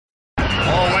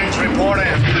report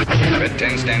in. Red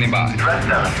 10 standing by. Red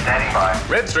 7 standing by.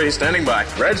 Red 3 standing by.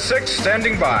 Red 6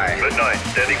 standing by. Red 9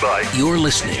 standing by. You're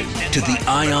listening to the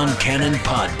Ion Cannon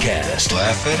Podcast.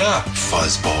 Laugh it up,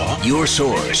 fuzzball. Your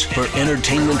source for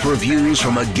entertainment reviews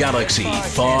from a galaxy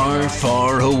far,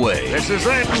 far away. This is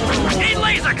it. Need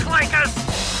laser clankers!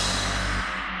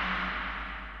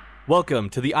 Welcome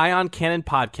to the Ion Cannon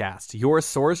Podcast, your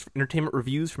source for entertainment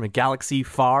reviews from a galaxy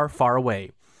far, far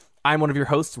away. I'm one of your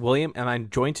hosts, William, and I'm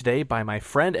joined today by my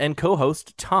friend and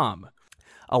co-host, Tom.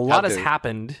 A lot has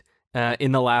happened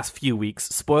in the last few weeks.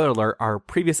 Spoiler alert, our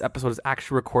previous episode was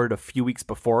actually recorded a few weeks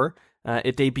before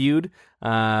it debuted.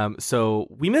 So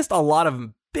we missed a lot of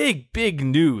big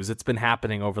news that's been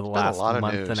happening over the last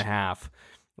month and a half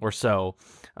or so.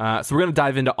 So we're going to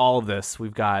dive into all of this.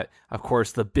 We've got, of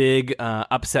course, the big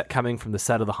upset coming from the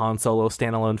set of the Han Solo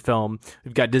standalone film.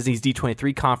 We've got Disney's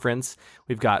D23 conference.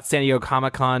 We've got San Diego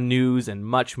Comic-Con news and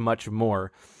much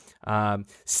more.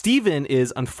 Steven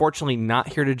is unfortunately not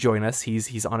here to join us.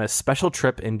 He's on a special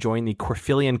trip enjoying the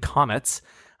Corfelian comets.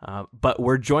 But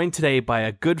we're joined today by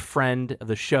a good friend of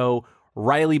the show,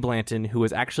 Riley Blanton, who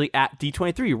is actually at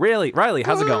D23. Riley,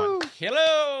 how's it going?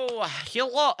 Hello.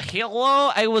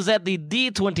 I was at the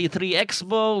D23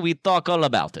 Expo. We talk all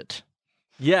about it.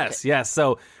 Yes.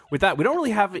 So with that, we don't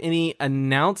really have any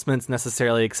announcements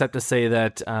necessarily, except to say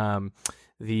that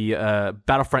the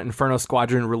Battlefront Inferno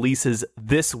Squadron releases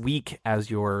this week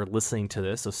as you're listening to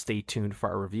this, so stay tuned for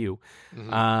our review.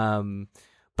 Mm-hmm.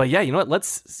 But yeah, you know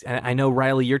what? I know,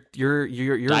 Riley, you're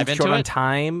short on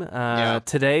time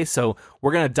today, so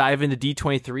we're gonna dive into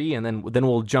D23, and then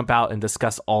we'll jump out and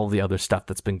discuss all the other stuff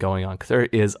that's been going on, because there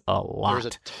is a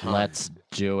lot. Let's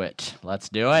do it.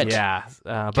 Yeah,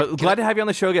 but glad to have you on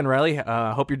the show again, Riley.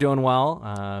 Hope you're doing well.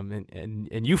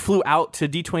 And you flew out to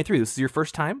D23. This is your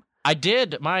first time? I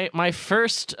did my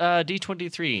first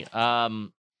D23.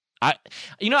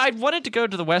 I wanted to go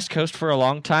to the West Coast for a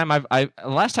long time.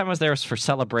 Last time I was there was for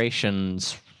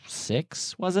Celebrations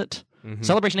 6, was it? Mm-hmm.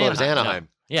 Celebration Anaheim. It was Anaheim.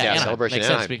 No. Yeah, Anaheim. Celebration Makes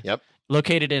Anaheim. Sense. Yep.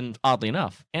 Located in, oddly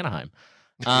enough, Anaheim.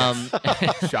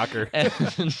 Shocker. And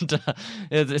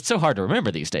it's so hard to remember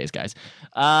these days, guys.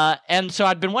 And so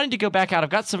I'd been wanting to go back out.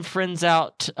 I've got some friends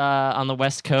out on the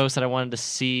West Coast that I wanted to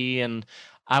see, and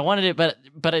I wanted it,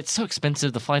 but it's so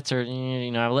expensive. The flights are,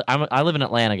 I live in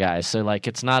Atlanta, guys, so like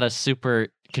it's not a super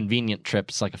convenient trip.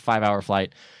 It's like a 5-hour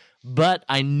flight. But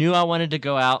I knew I wanted to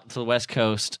go out to the West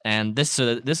Coast, and this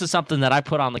is something that I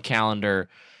put on the calendar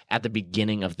at the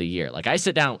beginning of the year. Like I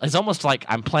sit down, it's almost like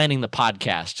I'm planning the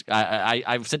podcast.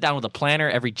 I sit down with a planner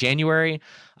every January.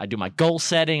 I do my goal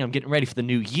setting. I'm getting ready for the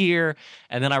new year.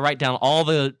 And then I write down all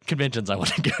the conventions I want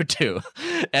to go to.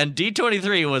 And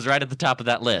D23 was right at the top of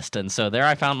that list. And so there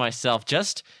I found myself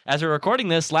just as we're recording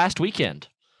this last weekend.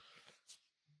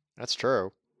 That's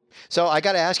true. So I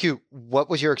got to ask you, what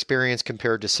was your experience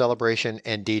compared to Celebration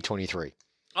and D23?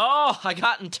 Oh, I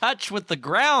got in touch with the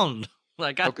ground.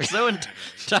 I got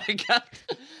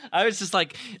I was just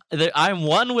like, I'm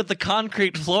one with the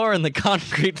concrete floor, and the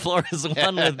concrete floor is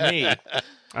one with me.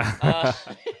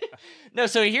 No,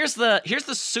 so here's the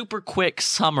super quick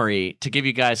summary to give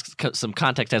you guys some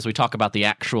context as we talk about the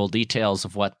actual details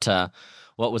of what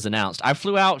was announced. I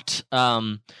flew out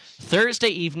Thursday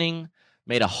evening,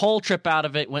 made a whole trip out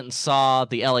of it, went and saw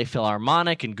the LA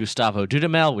Philharmonic and Gustavo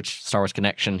Dudamel, which Star Wars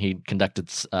Connection, he conducted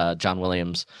John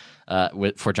Williams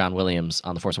for John Williams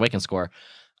on the Force Awakens score.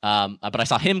 But I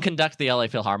saw him conduct the LA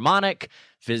Philharmonic,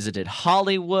 visited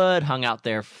Hollywood, hung out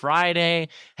there Friday,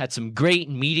 had some great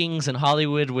meetings in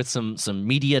Hollywood with some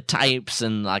media types,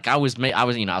 and like I was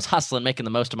hustling, making the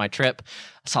most of my trip.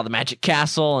 I saw the Magic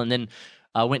Castle, and then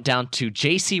went down to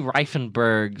J.C.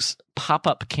 Reifenberg's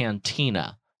pop-up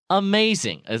cantina.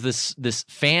 Amazing, as this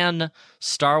fan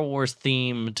Star Wars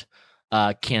themed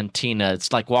cantina.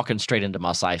 It's like walking straight into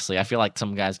Mos Eisley. I feel like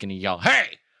some guy's gonna yell,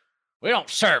 "Hey, we don't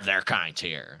serve their kind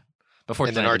here."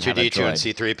 And then R2-D2 and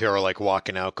C-3PO are like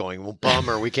walking out going, well,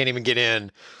 bummer, we can't even get in.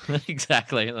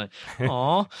 Exactly. Like,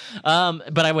 aw.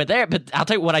 But I went there, but I'll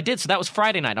tell you what I did. So that was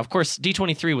Friday night. Of course,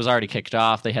 D23 was already kicked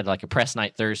off. They had like a press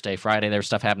night Thursday, Friday, there was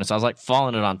stuff happening. So I was like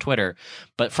following it on Twitter.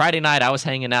 But Friday night, I was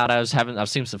hanging out. I've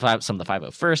seen some of the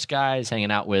 501st guys,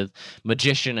 hanging out with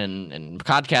magician and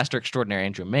podcaster extraordinary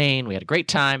Andrew Main. We had a great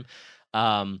time.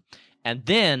 And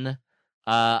then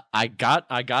I got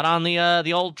on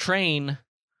the old train,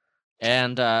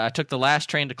 and I took the last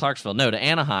train to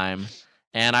Anaheim,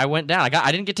 and I went down.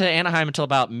 I didn't get to Anaheim until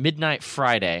about midnight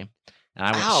Friday, and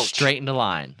I went straight into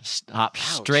line.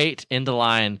 Straight into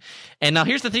line. And now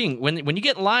here's the thing: when you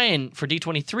get in line for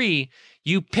D23,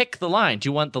 you pick the line. Do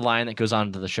you want the line that goes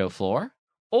onto the show floor,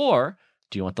 or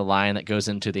Do you want the line that goes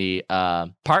into the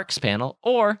parks panel,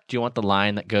 or do you want the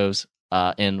line that goes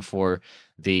in for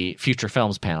the future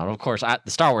films panel? And of course,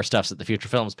 the Star Wars stuff's at the future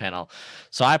films panel.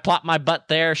 So I plopped my butt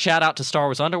there. Shout out to Star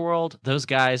Wars Underworld. Those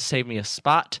guys saved me a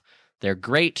spot. They're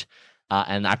great.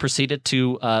 And I proceeded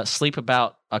to sleep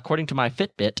about, according to my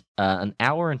Fitbit, an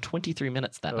hour and 23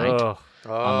 minutes that night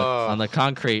on the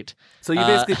concrete. So you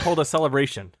basically pulled a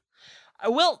Celebration.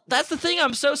 Well, that's the thing.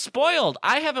 I'm so spoiled.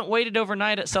 I haven't waited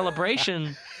overnight at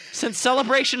Celebration since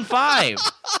Celebration 5.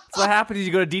 So what happens is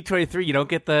you go to D23, you don't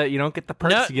get the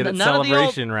perks you get at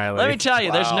Celebration, Riley. Let me tell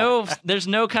you, there's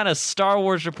no kind of Star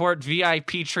Wars Report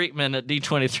VIP treatment at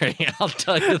D23. I'll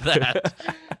tell you that.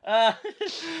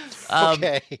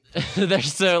 Okay.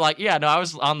 I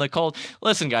was on the cold.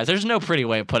 Listen, guys, there's no pretty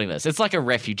way of putting this. It's like a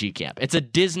refugee camp. It's a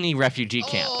Disney refugee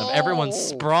camp of everyone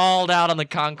sprawled out on the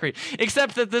concrete,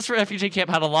 except that this refugee camp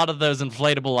had a lot of those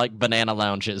inflatable, like, banana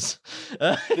lounges.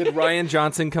 Did Ryan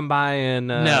Johnson come by and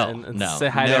say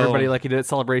hi to everybody like he did at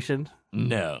Celebration?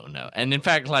 No. And in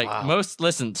fact,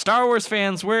 Star Wars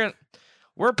fans, we're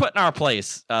putting our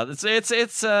place.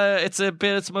 It's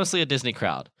mostly a Disney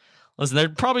crowd. Listen, there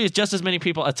probably is just as many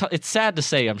people. It's sad to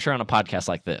say, I'm sure, on a podcast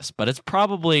like this, but it's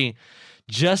probably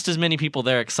just as many people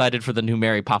there excited for the new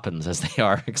Mary Poppins as they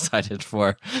are excited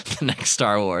for the next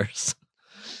Star Wars.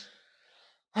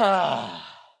 I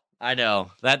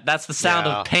know. That's the sound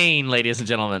of pain, ladies and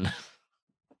gentlemen.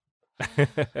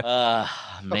 Man.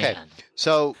 Okay.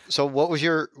 So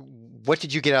what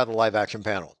did you get out of the live action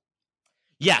panel?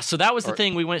 Yeah, so that was the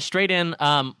thing. We went straight in.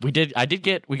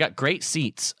 We got great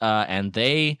seats, and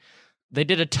they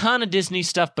did a ton of Disney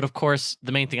stuff, but of course,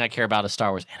 the main thing I care about is Star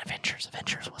Wars and Avengers.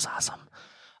 Avengers was awesome.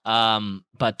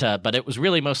 But it was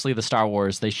really mostly the Star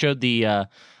Wars. They showed a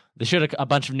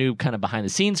bunch of new kind of behind the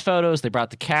scenes photos. They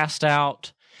brought the cast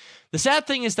out. The sad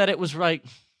thing is that it was like,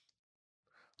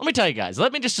 let me tell you guys,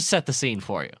 let me just set the scene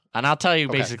for you, and I'll tell you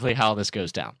basically how this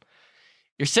goes down.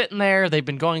 You're sitting there. They've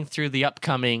been going through the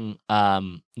upcoming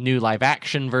new live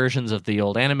action versions of the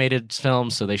old animated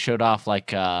films. So they showed off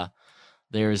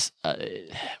there's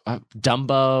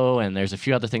Dumbo, and there's a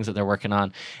few other things that they're working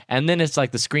on. And then it's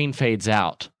like the screen fades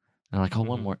out. And I'm like, oh,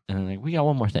 one more. And I'm like, we got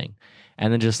one more thing.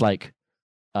 And then just like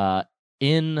there's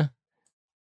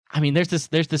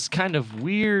this kind of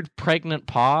weird pregnant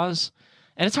pause.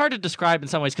 And it's hard to describe in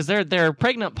some ways because there are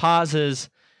pregnant pauses,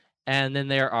 and then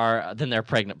there are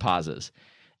pregnant pauses.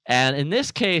 And in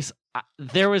this case,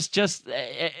 there was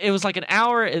it was like an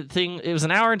hour thing. It was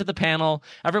an hour into the panel.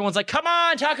 Everyone's like, come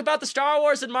on, talk about the Star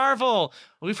Wars and Marvel.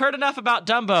 We've heard enough about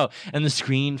Dumbo. And the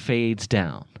screen fades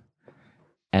down.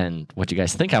 And what you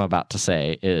guys think I'm about to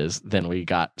say is, then we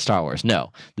got Star Wars.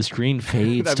 No, the screen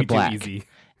fades to black. Easy.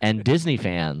 And Disney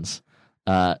fans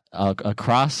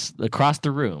across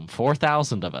the room,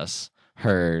 4,000 of us,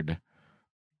 heard...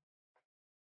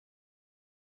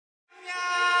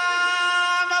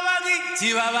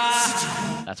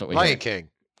 That's what we Lion heard. King.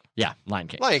 Yeah, Lion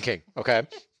King. Lion King. Okay.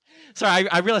 Sorry,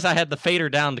 I realized I had the fader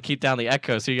down to keep down the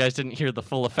echo, so you guys didn't hear the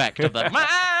full effect of the.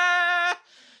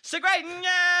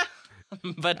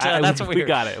 But that's what we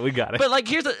heard. We got it. But like,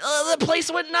 here's the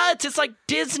place went nuts. It's like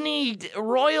Disney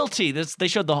royalty. They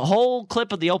showed the whole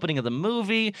clip of the opening of the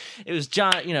movie. It was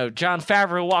John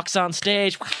Favreau walks on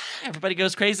stage. Everybody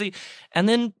goes crazy, and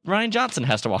then Ryan Johnson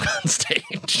has to walk on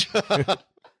stage.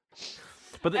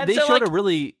 But they showed a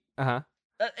really...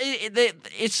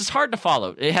 it's just hard to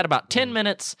follow. It had about 10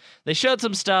 minutes. They showed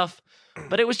some stuff,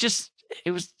 but it was just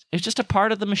a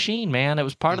part of the machine, man. It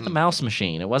was part of the mouse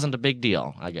machine. It wasn't a big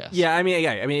deal, I guess. Yeah, I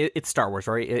mean, it's Star Wars,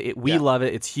 right? We love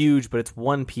it. It's huge, but it's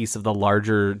one piece of the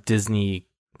larger Disney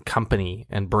company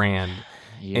and brand.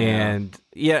 Yeah.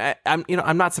 And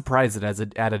I'm not surprised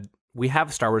that we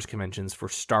have Star Wars conventions for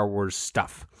Star Wars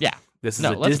stuff. Yeah. This is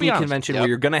a Disney convention where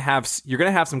you're gonna have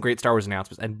some great Star Wars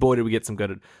announcements, and boy, did we get some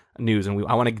good news, and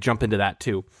I want to jump into that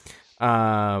too.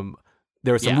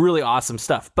 There was some really awesome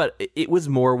stuff, but it was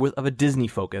more of a Disney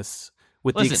focus,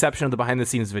 with the exception of the behind the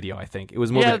scenes video. I think it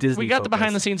was more of a Disney. We got the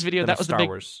behind the scenes video. That was Star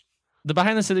Wars. The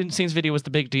behind the scenes video was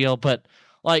the big deal, but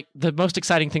like the most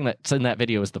exciting thing that's in that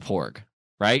video is the Porg.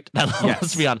 Right?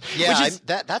 Let's be honest. Yeah,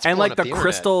 that's and like the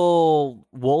crystal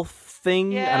wolf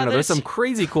thing. Yeah, I don't know. There's some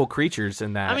crazy cool creatures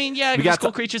in that. I mean, yeah, there's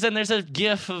cool creatures, and there's a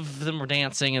GIF of them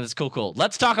dancing, and it's cool.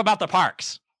 Let's talk about the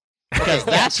parks, because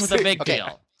that's the big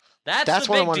deal. That's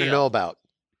what I want to know about.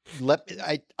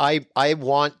 I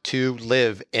want to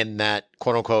live in that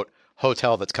quote unquote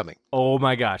hotel that's coming. Oh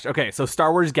my gosh. Okay, so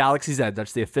Star Wars Galaxy's Edge.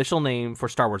 That's the official name for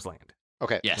Star Wars Land.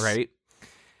 Okay. Yes. Right.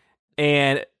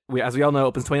 And as we all know,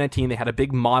 opens 2019. They had a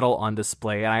big model on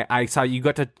display, and I saw you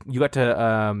got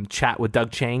to chat with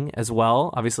Doug Chang as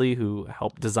well, obviously, who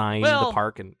helped design the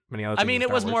park and many other things. I mean, in it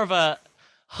Star was Wars. more of a,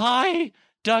 hi,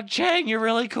 Doug Chang, you're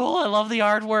really cool. I love the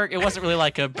artwork. It wasn't really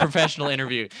like a professional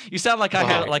interview. You sound like I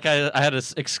had an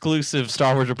exclusive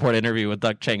Star Wars Report interview with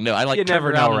Doug Chang. No, I You turned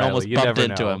never around know, and Riley. almost You bumped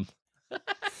never into know. him.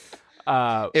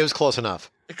 It was close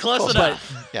enough. Close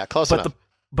enough. Yeah, close But enough.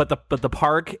 the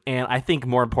park, and I think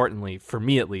more importantly, for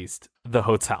me at least, the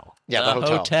hotel. Yeah, the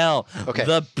hotel. Okay.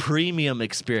 The premium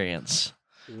experience.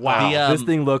 Wow, The, this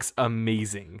thing looks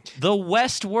amazing. The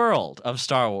West World of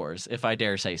Star Wars, if I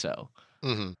dare say so.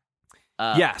 Mm-hmm.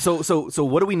 Yeah. So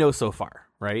what do we know so far,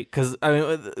 right? Because I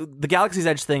mean, the Galaxy's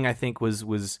Edge thing, I think,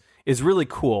 is really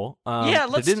cool. Yeah,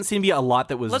 there didn't seem to be a lot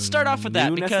that was. let's start off with that,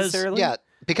 new because- necessarily. Yeah,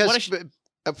 because What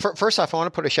first off, I want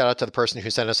to put a shout out to the person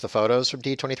who sent us the photos from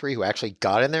D23, who actually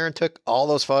got in there and took all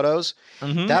those photos.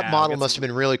 Mhm. That Yeah, model I must have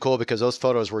been really cool because those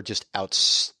photos were just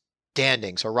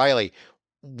outstanding. So, Riley,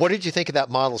 what did you think of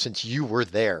that model since you were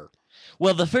there?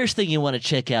 Well, the first thing you want to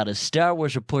check out is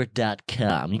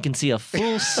StarWarsReport.com. You can see a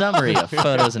full summary of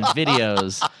photos and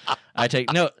videos. I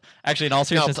take no, actually, in all No,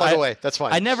 seriousness, plug away. That's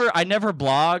fine. I never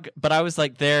blog, but I was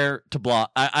like there to blog.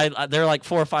 I there are like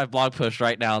 4 or 5 blog posts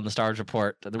right now in the Star Wars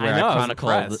Report where I know, I was chronicle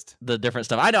impressed. the different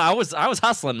stuff. I know I was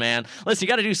hustling, man. Listen, you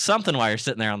got to do something while you're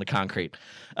sitting there on the concrete.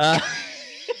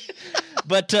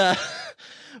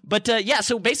 But yeah,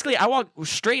 so basically I walk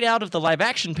straight out of the live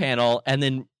action panel, and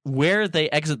then where they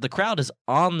exit the crowd is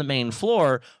on the main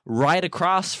floor, right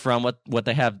across from what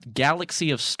they have Galaxy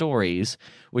of Stories,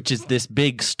 which is this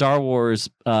big Star Wars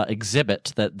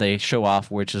exhibit that they show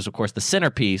off, which is, of course, the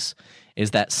centerpiece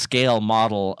is that scale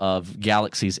model of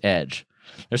Galaxy's Edge.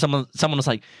 There's someone was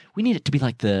like, we need it to be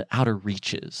like the outer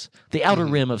reaches, the outer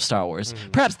rim of Star Wars,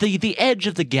 perhaps the edge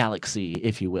of the galaxy,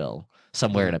 if you will,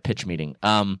 somewhere in a pitch meeting.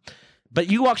 But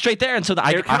you walk straight there, and so I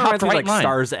It kind of hopped reminds me right of in like line.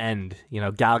 Star's End,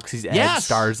 Galaxy's Edge, Yes.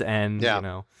 Star's End, Yeah.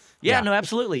 Yeah, Yeah. no,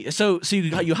 absolutely. So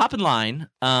you hop in line,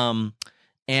 and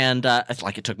it's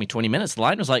like it took me 20 minutes. The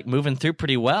line was like moving through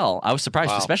pretty well. I was surprised,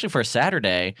 Wow. especially for a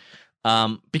Saturday,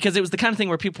 because it was the kind of thing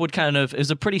where people would it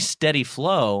was a pretty steady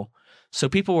flow. So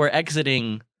people were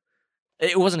exiting.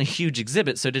 It wasn't a huge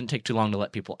exhibit, so it didn't take too long to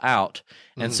let people out.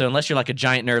 And so unless you're like a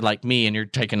giant nerd like me and you're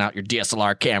taking out your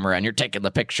DSLR camera and you're taking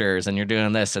the pictures and you're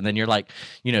doing this, and then you're like,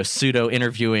 pseudo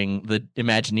interviewing the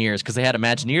Imagineers, because they had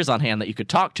Imagineers on hand that you could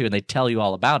talk to and they tell you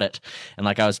all about it. And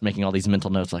like I was making all these mental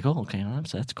notes like, oh, okay,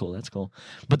 that's cool, that's cool.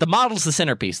 But the model's the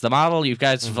centerpiece. The model, you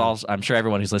guys have all, I'm sure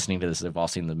everyone who's listening to this, they've all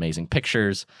seen the amazing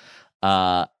pictures.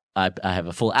 I have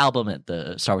a full album at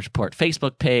the Star Wars Report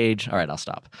Facebook page. All right, I'll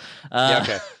stop. Yeah,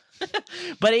 okay.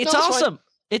 But it's No, that's awesome.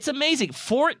 It's amazing.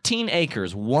 14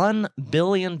 acres, $1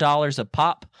 billion a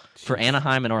pop for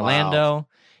Anaheim and Orlando.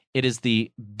 It is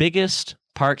the biggest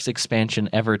parks expansion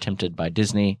ever attempted by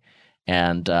Disney,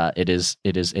 and it is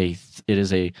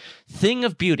a thing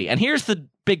of beauty. And here's the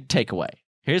big takeaway.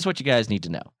 Here's what you guys need to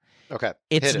know. Okay.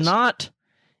 It's Hit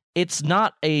us.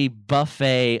 not a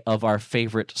buffet of our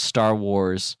favorite Star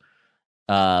Wars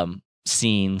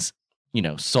scenes,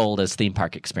 sold as theme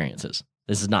park experiences.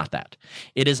 This is not that.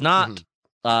 It is not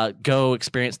go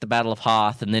experience the Battle of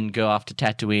Hoth and then go off to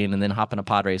Tatooine and then hop in a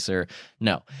pod racer.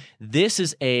 No. This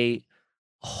is a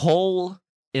whole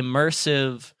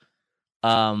immersive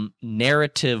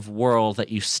narrative world that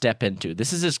you step into.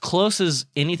 This is as close as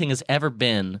anything has ever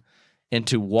been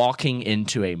into walking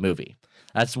into a movie.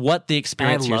 That's what the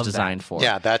experience here is love that. designed for.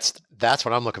 Yeah, that's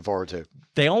what I'm looking forward to.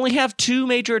 They only have 2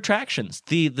 major attractions.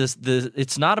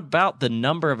 It's not about the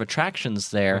number of attractions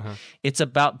there. It's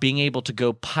about being able to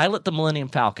go pilot the Millennium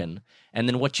Falcon, and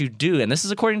then what you do, and this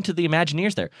is according to the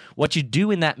Imagineers there, what you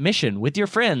do in that mission with your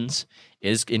friends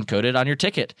is encoded on your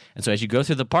ticket. And so as you go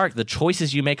through the park, the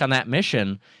choices you make on that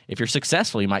mission, if you're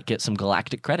successful, you might get some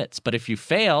galactic credits. But if you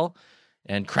fail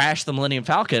and crash the Millennium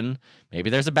Falcon, maybe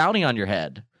there's a bounty on your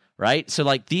head, right? So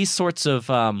like these sorts of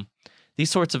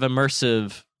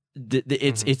immersive.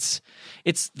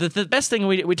 It's the best thing.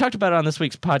 We talked about it on this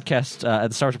week's podcast at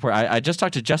the Star Wars Report. I just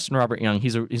talked to Justin Robert Young.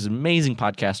 He's an amazing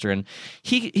podcaster, and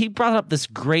he brought up this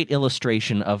great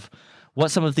illustration of what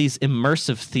some of these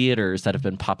immersive theaters that have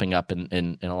been popping up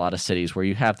in a lot of cities, where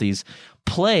you have these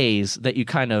plays that you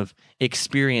kind of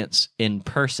experience in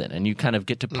person, and you kind of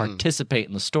get to participate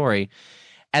in the story,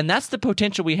 and that's the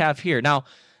potential we have here. Now,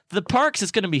 the parks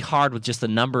is going to be hard with just the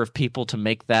number of people to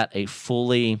make that a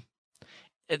fully.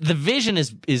 The vision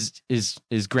is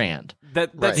grand.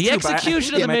 That's Right. The true, but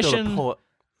execution I think of the they might be able to mission- pull it-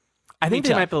 I think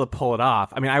they might be able to pull it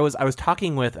off. I mean, I was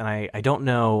talking with, and I don't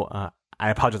know I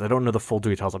apologize, I don't know the full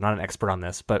details. I'm not an expert on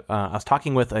this, but I was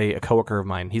talking with a coworker of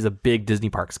mine. He's a big Disney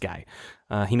parks guy.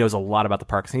 He knows a lot about the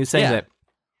parks, and he was saying that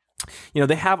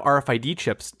they have RFID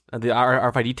chips, the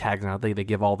RFID tags now. They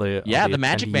give all the the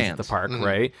magic bands at the park,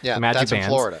 right? Yeah, the magic that's bands in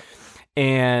Florida.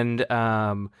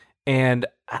 And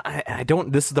I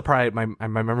don't. This is the part. My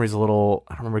memory's a little.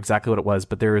 I don't remember exactly what it was,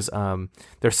 but there's some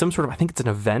sort of. I think it's an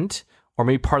event or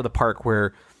maybe part of the park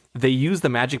where they use the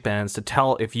magic bands to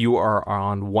tell if you are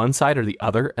on one side or the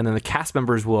other, and then the cast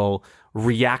members will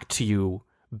react to you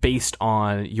based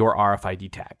on your RFID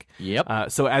tag.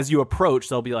 Yep. So as you approach,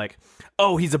 they'll be like,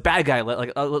 "Oh, he's a bad guy."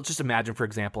 Let's just imagine, for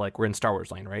example, like we're in Star Wars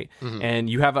Land, right? Mm-hmm. And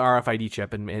you have an RFID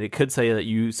chip, and it could say that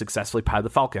you successfully piloted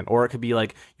the Falcon, or it could be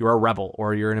like you're a rebel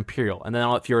or you're an Imperial. And then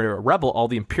if you're a rebel, all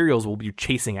the Imperials will be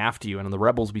chasing after you, and the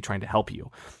rebels will be trying to help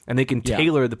you. And they can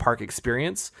tailor the park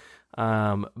experience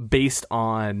based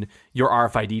on your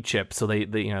RFID chip, so they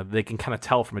can kind of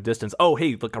tell from a distance, oh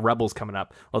hey, look, a rebel's coming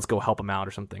up, let's go help him out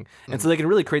or something. And so they can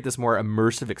really create this more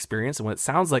immersive experience. And what it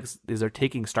sounds like is they're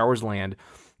taking Star Wars Land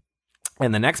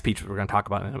and the next piece we're going to talk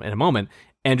about in a moment,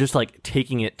 and just like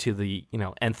taking it to the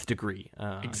nth degree.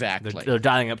 Exactly, they're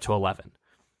dialing up to 11.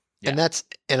 Yeah.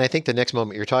 And I think the next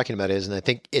moment you're talking about is, and I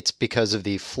think it's because of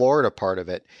the Florida part of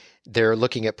it, they're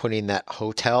looking at putting that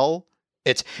hotel.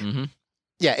 It's an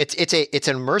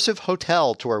immersive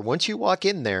hotel to where once you walk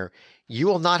in there, you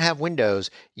will not have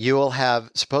windows. You will have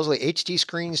supposedly HD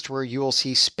screens to where you will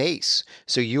see space.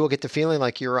 So you will get the feeling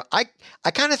like you're. I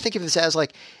kind of think of this as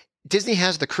like Disney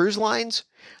has the cruise lines.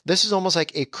 This is almost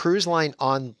like a cruise line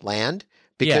on land,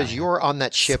 because you're on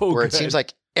that ship where it seems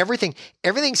like everything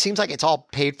seems like it's all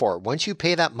paid for. Once you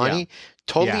pay that money,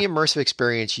 totally immersive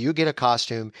experience. You get a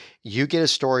costume, you get a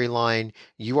storyline,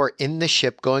 you are in the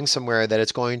ship going somewhere that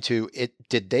it's going to,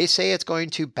 did they say it's going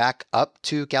to back up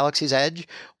to Galaxy's Edge,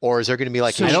 or is there going to be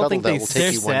like a shuttle that will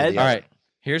take you one to the other? All right.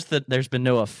 There's been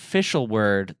no official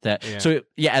word that,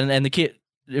 and the key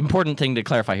important thing to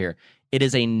clarify here, it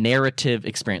is a narrative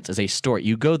experience, as a story.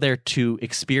 You go there to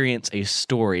experience a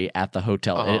story at the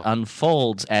hotel. Uh-huh. It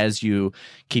unfolds as you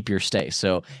keep your stay.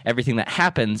 So everything that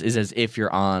happens is as if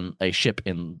you're on a ship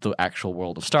in the actual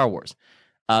world of Star Wars.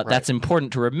 Right. That's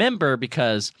important to remember,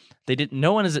 because there's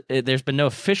been no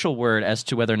official word as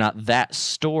to whether or not that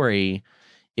story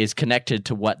is connected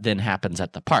to what then happens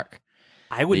at the park.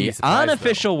 I wouldn't be surprised,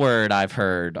 unofficial word I've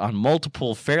heard on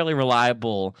multiple fairly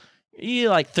reliable,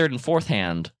 like third and fourth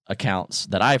hand accounts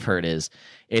that I've heard is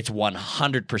it's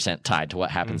 100% tied to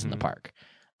what happens in the park.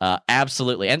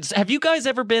 Absolutely. And have you guys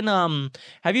ever been to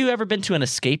an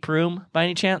escape room by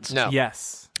any chance? No.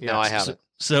 Yes. No, I haven't.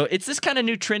 So it's this kind of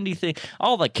new trendy thing.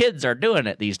 All the kids are doing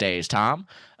it these days, Tom.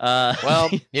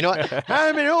 Well, you know what?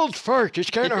 I'm an old fart. It's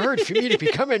kind of hard for me to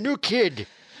become a new kid.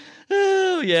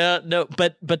 Oh yeah, no,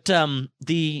 but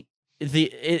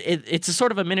it's a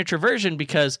sort of a miniature version,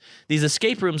 because these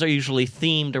escape rooms are usually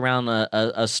themed around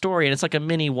a story, and it's like a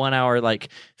mini 1 hour, like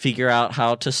figure out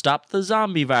how to stop the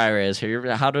zombie virus. You're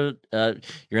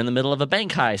in the middle of a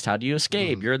bank heist. How do you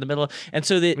escape? You're in the middle of, and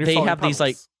so they have these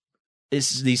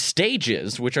these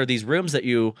stages, which are these rooms that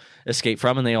you escape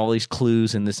from, and they have all these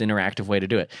clues and this interactive way to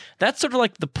do it. That's sort of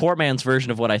like the poor man's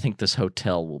version of what I think this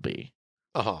hotel will be.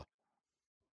 Uh-huh.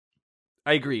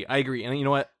 I agree. And you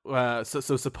know what? So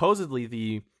supposedly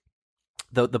the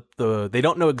they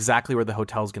don't know exactly where the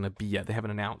hotel is going to be yet. They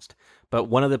haven't announced. But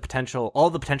all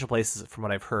the potential places, from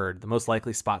what I've heard, the most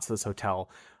likely spots for this hotel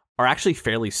are actually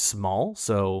fairly small.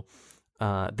 So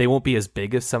they won't be as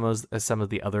big as some of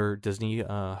the other Disney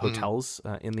hotels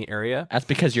in the area. That's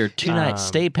because your 2-night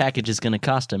stay package is going to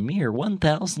cost a mere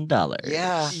 $1,000.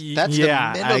 Yeah, that's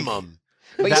the minimum.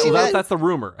 That's the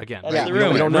rumor again. Right? The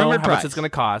rumor. We don't know how price. much it's going to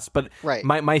cost, but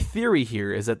my theory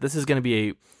here is that this is going to be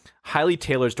a highly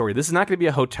tailored story. This is not going to be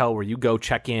a hotel where you go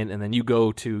check in and then you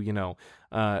go to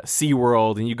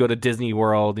SeaWorld and you go to Disney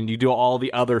World and you do all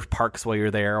the other parks while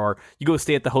you're there, or you go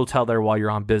stay at the hotel there while you're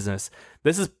on business.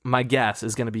 This is, my guess,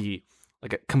 is going to be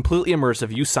like a completely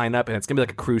immersive. You sign up and it's going to be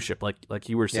like a cruise ship, like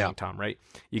you were saying, Tom, right?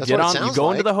 You get on, you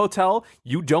go into the hotel,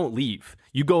 you don't leave.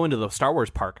 You go into the Star Wars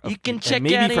park. You can check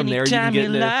out anytime you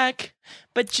like,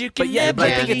 but you can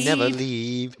never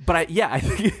leave. But I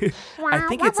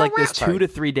think it's like this 2 to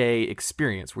 3 day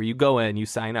experience where you go in, you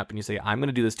sign up, and you say, I'm going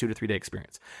to do this 2 to 3 day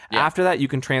experience. Yeah. After that, you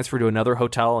can transfer to another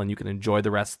hotel and you can enjoy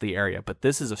the rest of the area. But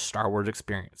this is a Star Wars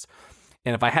experience.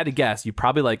 And if I had to guess, you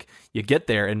probably you get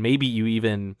there and maybe you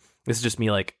even, this is just me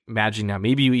imagining now,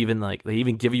 maybe you even they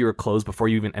even give you your clothes before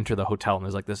you even enter the hotel, and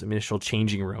there's this initial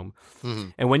changing room. Mm-hmm.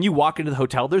 And when you walk into the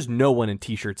hotel, there's no one in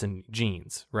t-shirts and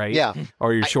jeans, right? Yeah.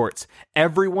 Or your shorts.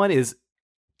 Every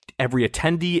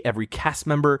attendee, every cast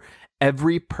member,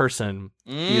 every person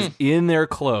is in their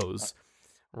clothes,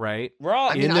 right? We're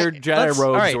all in their Jedi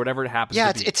robes or whatever it happens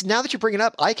to be. It's now that you bring it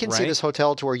up, I can see Right? this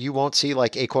hotel to where you won't see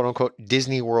like a quote unquote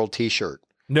Disney World T-shirt.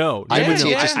 No, I would no,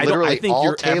 see it just I literally think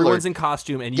all everyone's tailored. in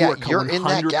costume and Yeah, you're in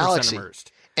that 100% galaxy.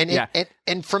 immersed.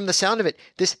 And from the sound of it,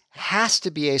 this has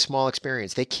to be a small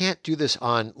experience. They can't do this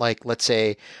on like, let's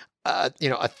say,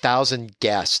 1,000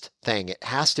 guest thing. It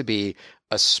has to be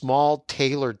a small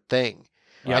tailored thing.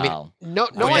 Yeah. I mean, no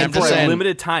I'm for just a saying-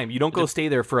 limited time. You don't go stay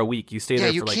there for a week. You stay there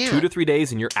you for like can't. 2 to 3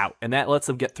 days and you're out. And that lets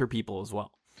them get through people as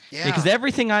well. Yeah. Because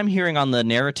everything I'm hearing on the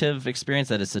narrative experience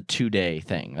that it's a 2-day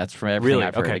thing. That's from everything Really?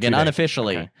 I've heard. Okay, Again, 2 days.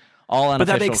 unofficially. Okay. All But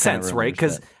unofficial. that makes kind of sense, right?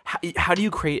 rumors, Because how do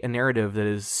you create a narrative that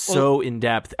is so in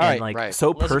depth and right.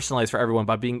 so personalized for everyone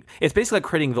by being? It's basically like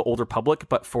creating the Old Republic,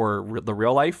 but for the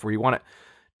real life, where you want it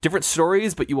different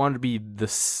stories, but you want it to be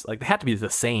this like they have to be the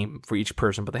same for each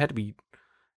person, but they have to be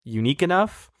unique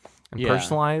enough and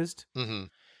personalized. Mm-hmm.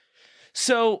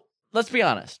 So let's be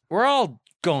honest. We're all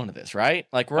going to this, right?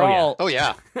 Like we're Oh, yeah. all. Oh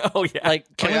yeah. Oh yeah, Like,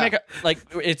 can Oh, we yeah.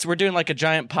 make we're doing like a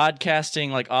giant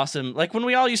podcasting, like awesome, like when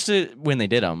we all used to, when they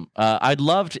did them, I'd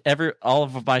loved all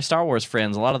of my Star Wars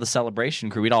friends, a lot of the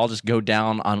Celebration crew, we'd all just go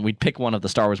down we'd pick one of the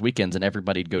Star Wars weekends and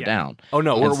everybody'd go down. Oh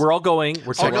no, we're all going.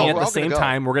 We're checking no, at we're the all gonna same go.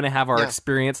 time. We're gonna have our Yeah.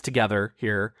 experience together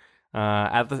here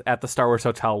at the Star Wars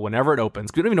Hotel whenever it opens.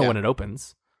 We don't even know when it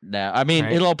opens. No, I mean,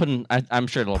 Right. it'll open, I'm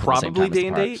sure it'll open Probably the same time day as the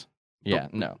and parks. date? Yeah,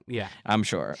 no, Yeah. I'm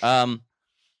sure.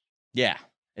 Yeah,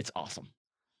 it's awesome.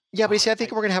 Yeah, but you see, I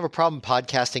think we're gonna have a problem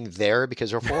podcasting there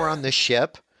because if we're on this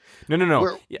ship,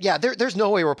 No. there's no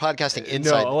way we're podcasting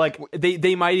inside. No, like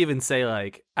they might even say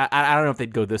like I don't know if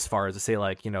they'd go this far as to say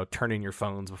like turn in your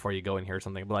phones before you go in here or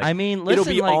something. But like I mean, it'll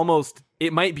listen, be like-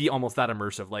 it might be almost that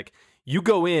immersive. Like you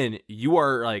go in, you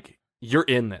are like you're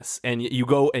in this, and you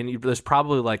go and there's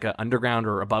probably like an underground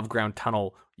or above ground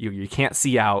tunnel you can't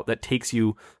see out that takes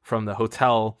you from the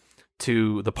hotel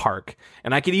to the park.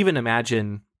 And I could even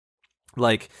imagine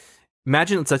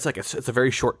it's like it's a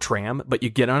very short tram, but you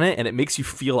get on it and it makes you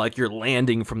feel like you're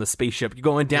landing from the spaceship. You're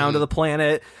going down to the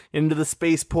planet, into the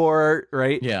spaceport,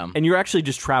 right? Yeah. And you're actually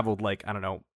just traveled like, I don't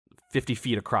know, 50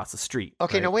 feet across the street.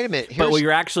 Okay, right? now wait a minute. But what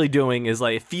you're actually doing is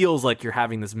like, it feels like you're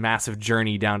having this massive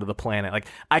journey down to the planet. Like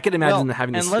I could imagine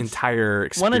having this entire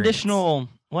experience.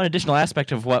 One additional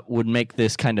aspect of what would make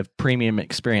this kind of premium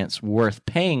experience worth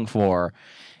paying for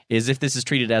is if this is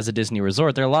treated as a Disney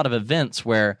resort. There are a lot of events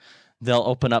where they'll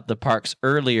open up the parks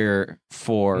earlier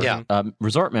for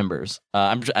resort members.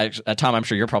 Tom, I'm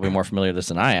sure you're probably more familiar with this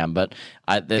than I am, but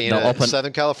in they'll open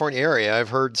Southern California area, I've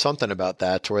heard something about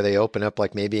that where they open up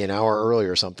like maybe an hour early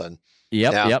or something.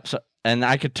 Yep. So, and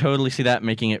I could totally see that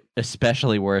making it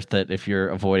especially worth it if you're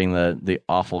avoiding the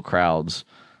awful crowds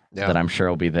that I'm sure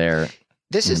will be there.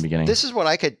 This in the beginning. This is what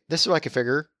I could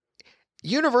figure.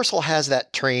 Universal has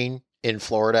that train in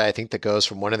Florida, I think, that goes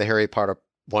from one of the Harry Potter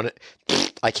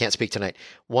I can't speak tonight.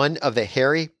 One of the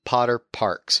Harry Potter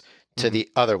parks to the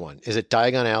other one. Is it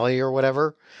Diagon Alley or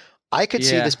whatever? I could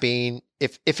see this being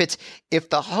if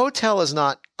the hotel is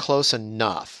not close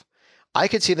enough, I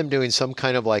could see them doing some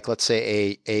kind of like, let's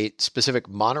say a specific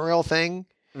monorail thing.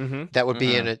 That would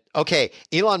be in it. Okay,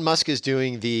 Elon Musk is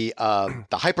doing the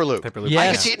Hyperloop. Hyperloop. I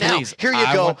can Yes, see it now. please. Here you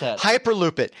I go. want that.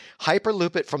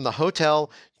 Hyperloop it from the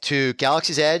hotel to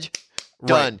Galaxy's Edge.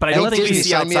 Done. Right. But I don't think you Disney, see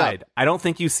sign me up. outside. I don't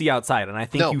think you see outside, and I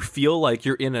think No. you feel like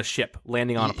you're in a ship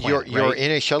landing on a planet. You're in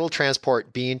a shuttle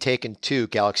transport being taken to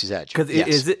Galaxy's Edge. Because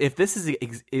Yes. if this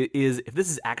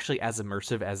is actually as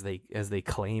immersive as they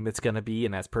claim it's going to be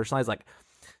and as personalized, like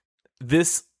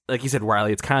this, like you said,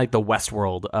 Riley, it's kind of like the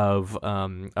Westworld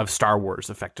of Star Wars.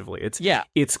 Effectively, it's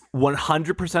 100%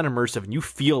 immersive, and you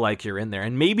feel like you're in there.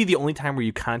 And maybe the only time where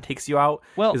you kind of takes you out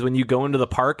is when you go into the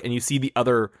park and you see the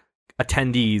other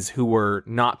attendees who were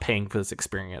not paying for this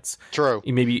experience. True.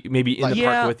 Maybe in the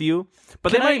park with you,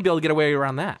 but they might be able to get away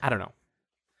around that. I don't know.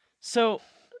 So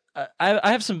I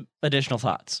have some additional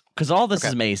thoughts because all this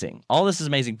is amazing. All this is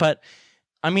amazing. But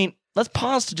I mean, let's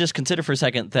pause to just consider for a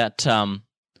second that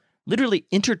literally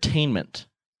entertainment,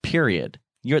 period.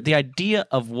 The idea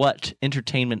of what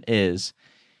entertainment is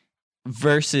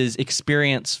versus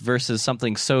experience versus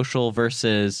something social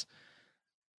versus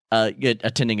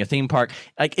attending a theme park,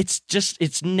 like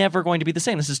it's never going to be the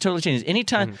same. This is totally changed.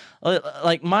 Anytime,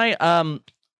 like my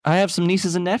I have some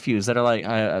nieces and nephews that are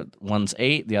like one's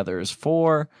 8, the other is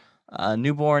 4,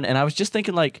 newborn, and I was just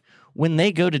thinking like when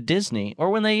they go to Disney or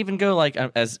when they even go like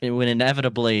when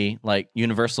inevitably like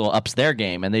Universal ups their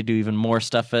game and they do even more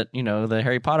stuff at the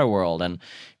Harry Potter world, and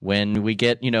when we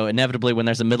get inevitably when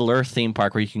there's a Middle Earth theme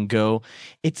park where you can go,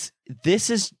 this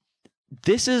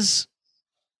is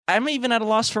I'm even at a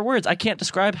loss for words. I can't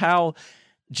describe how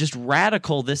just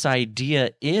radical this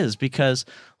idea is, because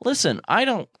listen, I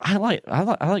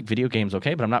like video games,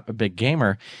 okay, but I'm not a big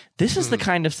gamer. This is the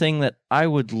kind of thing that I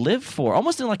would live for,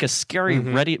 almost in like a scary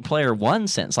Ready Player One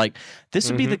sense. Like this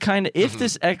would be the kind of, if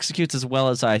this executes as well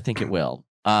as I think it will,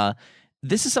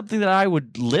 this is something that I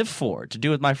would live for, to do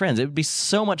with my friends. It would be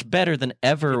so much better than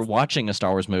ever watching a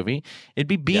Star Wars movie. It'd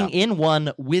be being in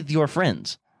one with your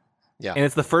friends. Yeah. And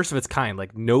it's the first of its kind.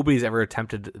 Like nobody's ever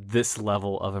attempted this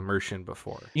level of immersion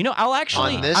before. You know, I'll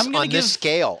actually on this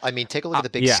scale. I mean, take a look at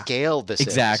the big scale this is.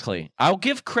 Exactly. I'll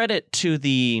give credit to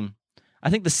I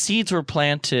think the seeds were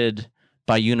planted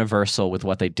by Universal with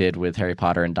what they did with Harry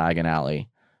Potter and Diagon Alley.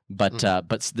 But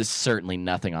this certainly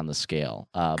nothing on the scale.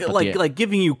 Like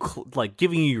giving you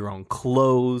your own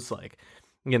clothes, like,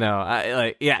 you know,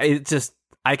 it's just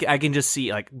I can just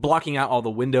see, like, blocking out all the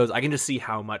windows. I can just see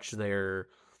how much they're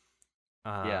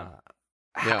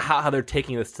how they're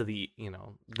taking this to the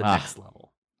next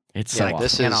level. It's so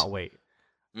awesome. I cannot wait.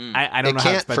 I don't know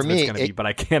how expensive it's going to be, but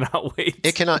I cannot wait.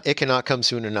 It cannot come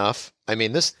soon enough. I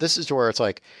mean, this is where it's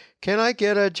like, can I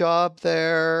get a job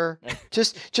there?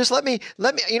 just let me.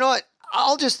 You know what?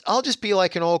 I'll just be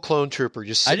like an old clone trooper,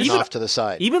 just sitting off to the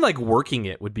side. Even like working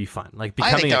it would be fun. Like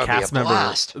becoming a cast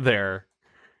member there.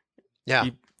 Yeah.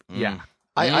 Yeah.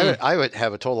 I would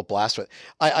have a total blast with it.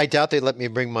 I doubt they'd let me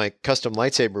bring my custom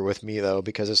lightsaber with me, though,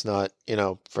 because it's not,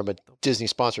 from a Disney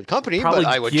sponsored company. Probably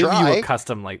but I would give try. you a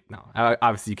custom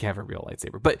obviously you can't have a real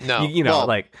lightsaber, but no,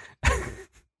 like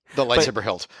the lightsaber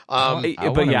hilt.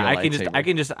 I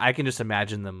can just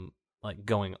imagine them like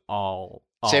going all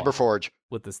Saber Forge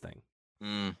with this thing.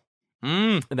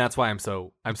 And that's why I'm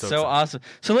so awesome.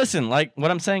 So listen, like what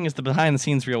I'm saying is the behind the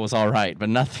scenes reel was all right, but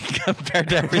nothing compared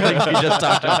to everything we just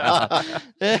talked about.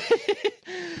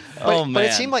 Man. But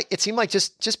it seemed like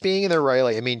just being in there,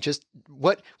 Riley. I mean, just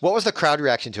what was the crowd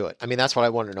reaction to it? I mean, that's what I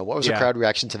wanted to know. What was the crowd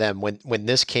reaction to them when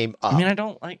this came up? I mean, I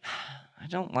don't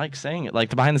like saying it.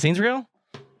 Like the behind the scenes reel?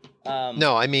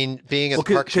 No, I mean being at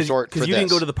the Parks Resort because you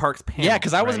didn't go to the Parks panel. Yeah,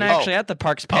 because I wasn't actually at the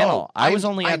Parks panel. I was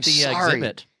only at the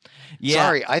exhibit. Yeah.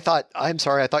 Sorry, I'm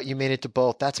sorry. I thought you made it to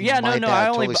both. That's my bad.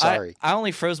 Totally sorry. I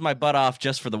only froze my butt off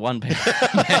just for the one panel.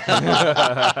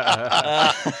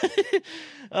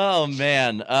 Oh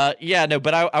man,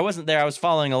 but I wasn't there. I was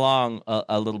following along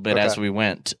a little bit as we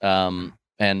went.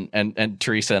 And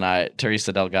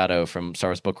Teresa Delgado from Star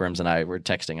Wars Bookworms and I were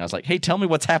texting. I was like, "Hey, tell me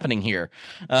what's happening here."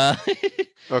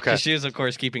 Okay. She was, of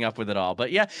course, keeping up with it all.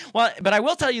 But but I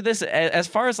will tell you this: as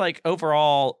far as like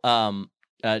overall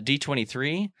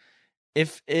D23.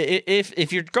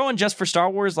 If you're going just for Star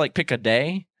Wars, like pick a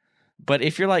day. But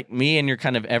if you're like me and you're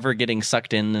kind of ever getting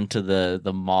sucked into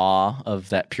the maw of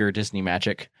that pure Disney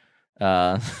magic,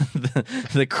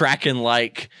 the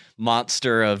Kraken-like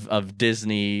monster of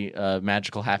Disney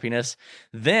magical happiness,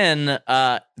 then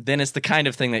it's the kind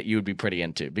of thing that you would be pretty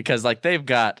into, because like they've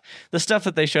got the stuff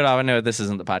that they showed off. I know this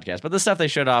isn't the podcast, but the stuff they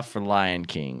showed off for Lion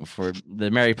King, for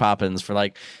the Mary Poppins, for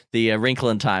like the Wrinkle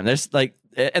in Time. There's like.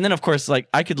 And then, of course, like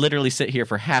I could literally sit here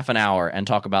for half an hour and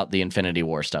talk about the Infinity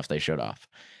War stuff they showed off.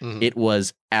 Mm-hmm. It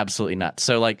was absolutely nuts.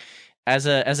 So, like, as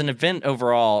an event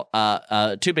overall,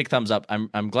 2 big thumbs up.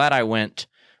 I'm glad I went,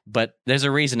 but there's a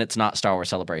reason it's not Star Wars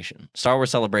Celebration. Star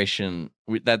Wars Celebration,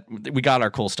 we got our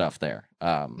cool stuff there,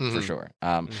 for sure.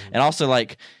 And also,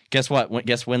 like, guess what?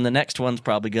 Guess when the next one's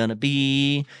probably gonna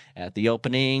be at the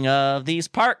opening of these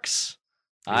parks.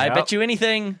 Yep. I bet you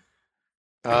anything.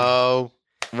 Oh.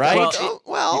 Right?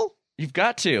 Well, you've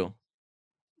got to.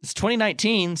 It's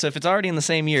 2019, so if it's already in the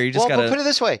same year, you just got to. Well, put it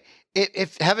this way: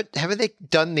 haven't they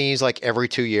done these like every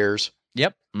 2 years?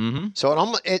 Yep. Mm-hmm.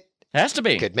 So it has to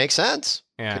be. Could make sense.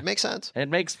 Yeah. Could make sense. It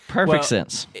makes perfect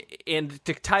sense. And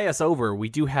to tie us over, we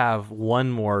do have one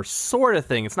more sort of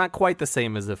thing. It's not quite the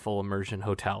same as a full immersion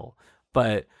hotel,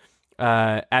 but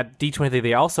at D23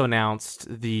 they also announced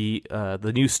the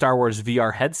new Star Wars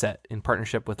VR headset in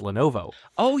partnership with Lenovo.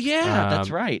 Oh yeah, that's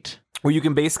right. Where you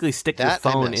can basically stick your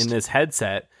phone in this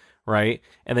headset, right?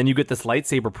 And then you get this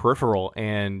lightsaber peripheral,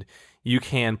 and you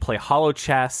can play holo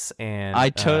chess and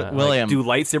William, do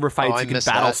lightsaber fights. You can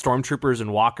battle stormtroopers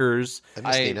and walkers. I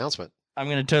missed the announcement. I'm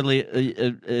going to totally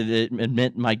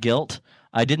admit my guilt.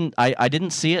 I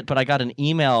didn't see it, but I got an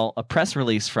email, a press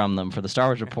release from them for the Star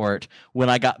Wars Report when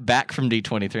I got back from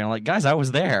D23. I'm like, guys, I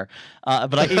was there,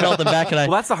 but I emailed them back, and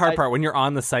well, that's the hard part when you're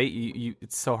on the site. You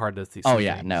it's so hard to see. Oh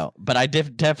yeah, things. No, but I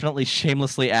definitely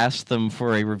shamelessly asked them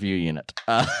for a review unit,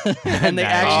 and they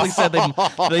actually said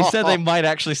they might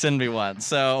actually send me one.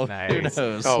 So who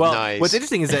knows? Oh, well, nice. What's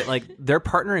interesting is that like they're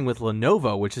partnering with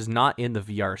Lenovo, which is not in the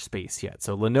VR space yet.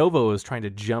 So Lenovo is trying to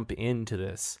jump into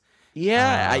this.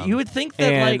 Yeah, you would think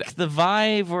that and- like the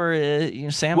Vive or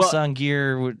Samsung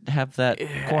Gear would have that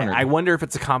cornered. I wonder if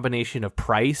it's a combination of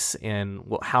price and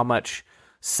how much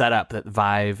setup that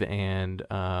Vive and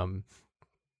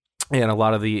a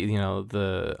lot of the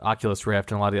the Oculus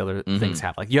Rift and a lot of the other things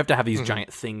have. Like you have to have these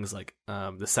giant things like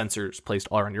the sensors placed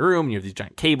all around your room. You have these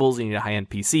giant cables. You need a high-end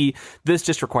PC. This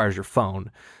just requires your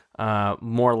phone.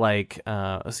 More like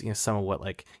some of what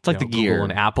like it's like the Google Gear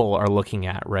and Apple are looking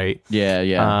at, right? Yeah.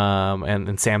 And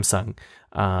Samsung.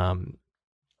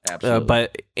 Absolutely.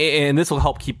 And this will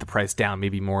help keep the price down,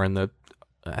 maybe more in the.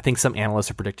 I think some analysts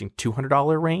are predicting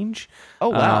 $200 range. Oh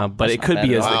wow! But That's it not could bad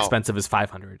be at as all. expensive as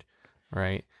 $500,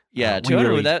 right? Yeah, we 200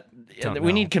 really with that. don't We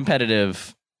know. need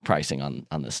competitive pricing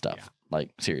on this stuff. Yeah. Like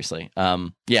seriously.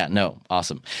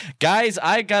 Awesome. Guys,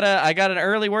 I got an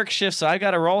early work shift, so I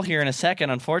got to roll here in a second,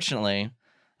 unfortunately.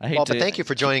 I hate Well, to but thank you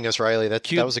for joining us, Riley. That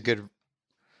was a good.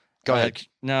 Go ahead.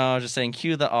 No, I was just saying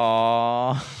cue the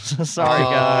aw. Sorry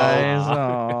guys.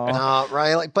 Aw.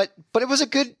 Riley, but it was a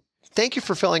good. Thank you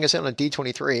for filling us in on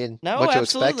D23 and No, what to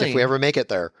expect absolutely. if we ever make it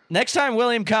there. Next time,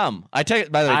 William, come. I tell you,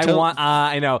 by the way,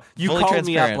 I know you fully called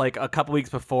me up transparent. like a couple weeks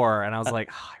before, and I was like,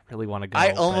 I really want to go. I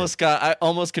but-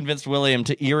 almost convinced William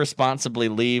to irresponsibly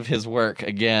leave his work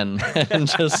again and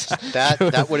just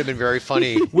That would have been very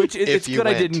funny. Which if it's you good I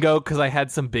went. didn't go because I had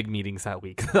some big meetings that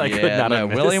week. that I could yeah, not no. have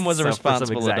missed. William was a So for some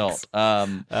responsible execs,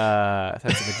 adult. had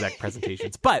some exact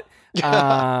presentations, but but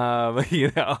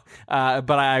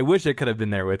I wish I could have been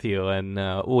there with you and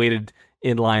waited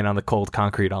in line on the cold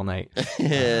concrete all night.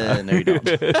 No, you don't.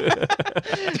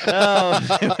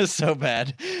 It was so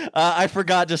bad. I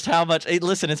forgot just how much. Hey,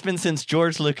 listen, it's been since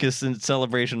George Lucas in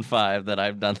Celebration 5 that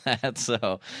I've done that.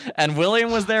 So, and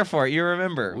William was there for it. You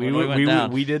remember when we went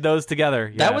down. We did those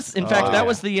together. That yes. was, in fact, Oh, that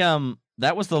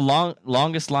yeah. was the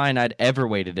longest line I'd ever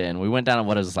waited in. We went down at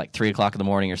what is like 3:00 in the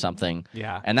morning or something.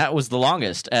 Yeah. And that was the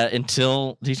longest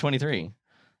until D23.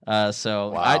 So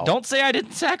Wow. I don't say I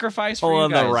didn't sacrifice for Pull you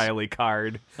on guys. the Riley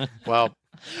card. Well,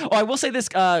 Oh, I will say this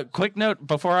quick note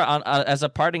before as a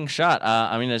parting shot.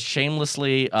 I'm going to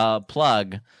shamelessly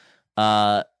plug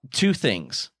two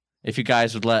things. If you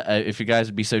guys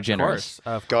would be so generous.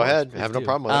 Of go course, ahead. please Have no do.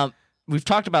 problem with it. We've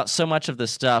talked about so much of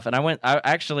this stuff, and I went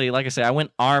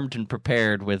armed and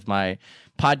prepared with my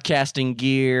podcasting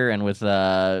gear and with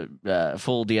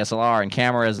full DSLR and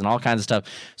cameras and all kinds of stuff.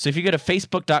 So if you go to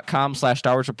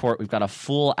facebook.com/Star Wars Report, we've got a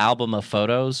full album of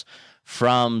photos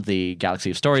from the Galaxy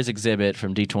of Stories exhibit,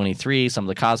 from D23, some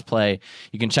of the cosplay.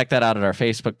 You can check that out at our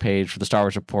Facebook page for the Star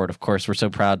Wars Report. Of course, we're so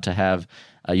proud to have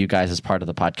you guys as part of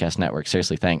the podcast network.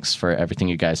 Seriously, thanks for everything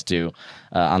you guys do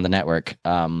on the network.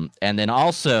 And then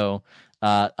also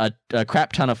a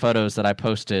crap ton of photos that I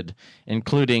posted,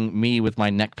 including me with my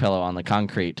neck pillow on the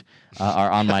concrete,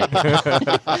 are on my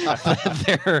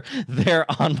they're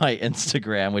on my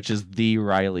Instagram, which is the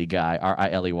Riley Guy,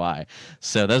 RILEY.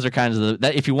 So those are kinds of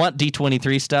if you want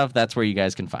D23 stuff, that's where you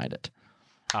guys can find it.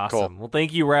 Awesome. Cool. Well,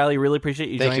 thank you, Riley. Really appreciate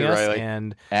you Thank joining you, us. Riley.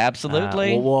 And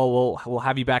Absolutely. we'll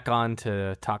have you back on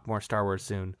to talk more Star Wars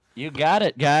soon. You got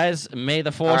it, guys. May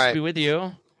the Force All right. be with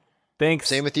you. Thanks.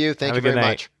 Same with you. Thank Have you a good very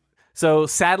night. much. So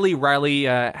sadly, Riley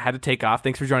had to take off.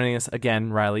 Thanks for joining us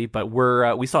again, Riley. But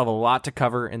we still have a lot to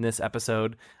cover in this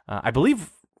episode. I believe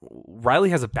Riley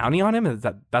has a bounty on him.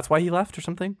 That's why he left or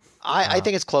something? I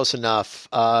think it's close enough.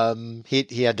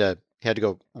 He had to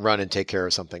go run and take care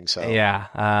of something. So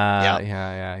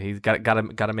Yeah. He's got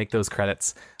to make those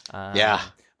credits. Yeah.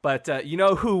 But you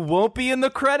know who won't be in the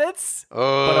credits?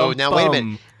 Oh, now wait a Ba-dum-bum.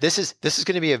 minute. This is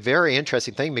going to be a very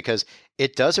interesting thing because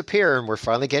it does appear, and we're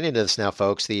finally getting to this now,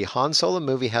 folks. The Han Solo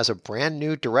movie has a brand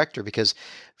new director because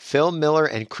Phil Miller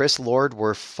and Chris Lord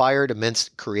were fired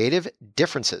amidst creative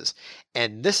differences.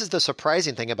 And this is the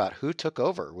surprising thing about who took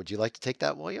over. Would you like to take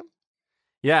that, William?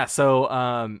 Yeah, so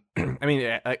I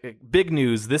mean, big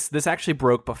news. This actually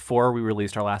broke before we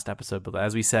released our last episode, but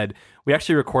as we said, we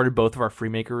actually recorded both of our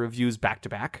Freemaker reviews back to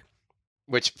back.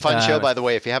 Which fun show, by the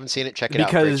way. If you haven't seen it, check it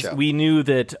out. Great Because show. we knew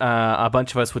that a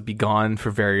bunch of us would be gone for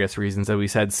various reasons. As we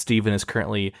said, Steven is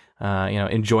currently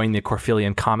enjoying the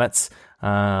Corfelian comets.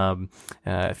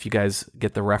 If you guys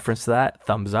get the reference to that,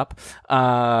 thumbs up.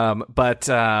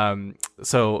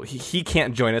 So he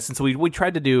can't join us, and so we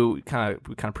tried to do kind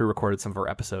of pre-recorded some of our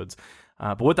episodes.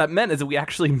 But what that meant is that we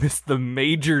actually missed the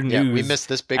major news. Yeah, we missed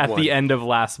this big at one. the end of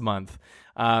last month.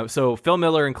 So Phil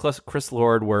Miller and Chris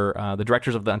Lord were the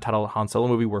directors of the untitled Han Solo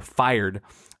movie were fired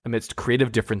amidst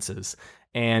creative differences.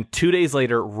 And 2 days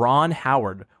later, Ron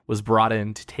Howard was brought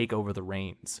in to take over the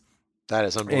reins. That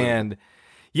is unbelievable. And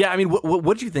yeah, I mean,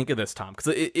 what did you think of this, Tom?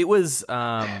 Because it was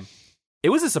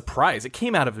a surprise. It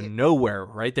came out of nowhere,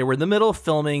 right? They were in the middle of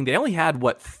filming. They only had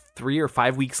 3 or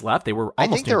 5 weeks left. They were I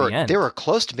almost think near the end. they were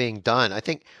close to being done. I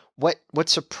think what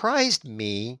surprised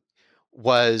me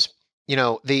was,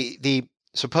 the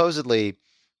supposedly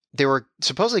they were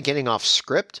supposedly getting off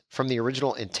script from the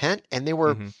original intent, and they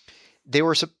were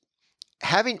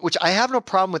having, which I have no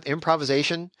problem with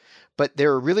improvisation, but they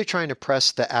were really trying to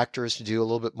press the actors to do a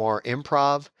little bit more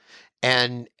improv.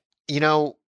 And,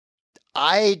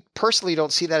 I personally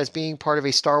don't see that as being part of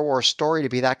a Star Wars story to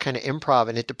be that kind of improv.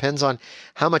 And it depends on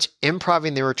how much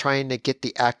improving they were trying to get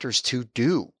the actors to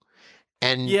do.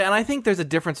 And yeah, and I think there's a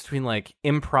difference between like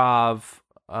improv.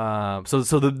 So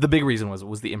the big reason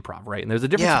was the improv, right? And there's a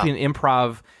difference between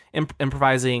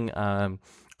improvising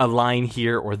a line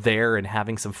here or there and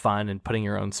having some fun and putting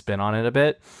your own spin on it a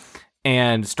bit,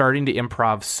 and starting to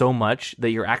improv so much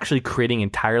that you're actually creating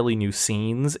entirely new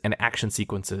scenes and action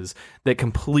sequences that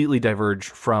completely diverge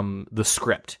from the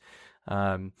script.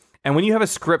 And when you have a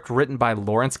script written by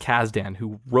Lawrence Kasdan,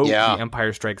 who wrote The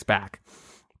Empire Strikes Back,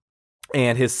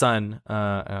 and his son,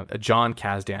 John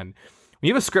Kasdan, when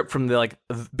you have a script from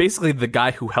basically the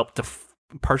guy who helped to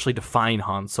partially define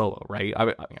Han Solo, right? I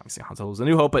mean, obviously Han Solo was A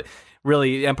New Hope, but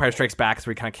really Empire Strikes Back is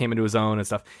where he kind of came into his own and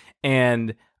stuff.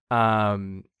 And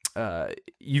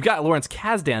you got Lawrence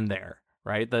Kasdan there,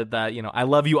 right? The I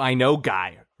love you, I know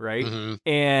guy, right? Mm-hmm.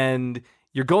 And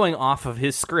you're going off of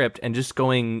his script and just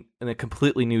going in a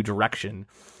completely new direction,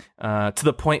 to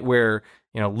the point where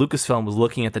Lucasfilm was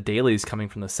looking at the dailies coming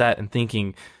from the set and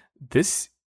thinking, this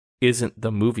isn't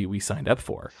the movie we signed up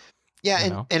for.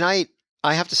 Yeah, and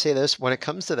I have to say this, when it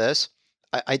comes to this,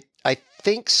 I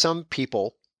think some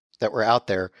people that were out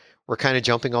there were kind of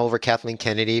jumping all over Kathleen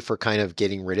Kennedy for kind of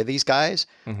getting rid of these guys.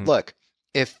 Mm-hmm. Look,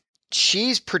 if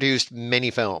she's produced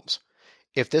many films,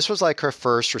 if this was like her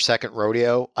first or second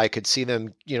rodeo, I could see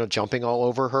them, jumping all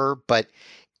over her. But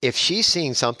if she's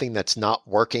seeing something that's not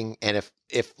working, and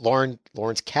if Lawrence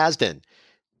Kasdan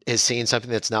is seeing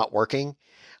something that's not working,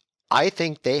 I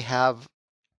think they have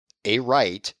a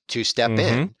right to step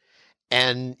in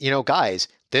and, guys,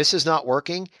 this is not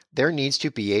working. There needs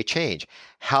to be a change.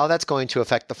 How that's going to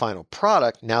affect the final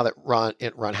product, now that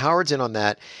Ron Howard's in on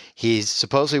that, he's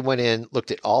supposedly went in,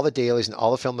 looked at all the dailies and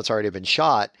all the film that's already been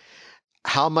shot,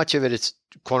 how much of it is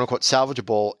quote unquote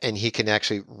salvageable and he can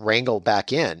actually wrangle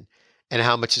back in, and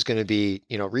how much is going to be,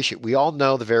 reshoot. We all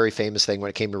know the very famous thing when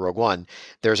it came to Rogue One.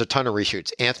 There's a ton of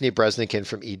reshoots. Anthony Bresnikan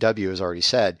from EW has already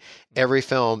said every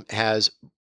film has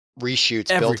reshoots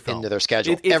built into their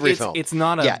schedule. Every film. It's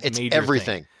not a it's major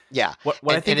everything. Thing. Yeah. What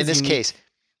I think in this case,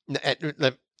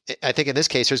 I think in this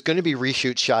case, there's going to be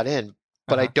reshoots shot in,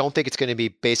 but I don't think it's going to be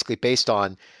basically based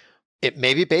on, it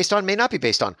may be based on, may not be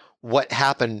based on what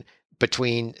happened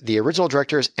between the original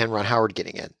directors and Ron Howard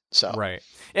getting in. So right,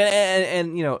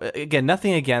 and again,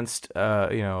 nothing against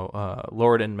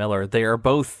Lord and Miller. They are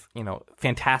both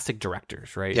fantastic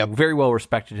directors, right? Yep. Very well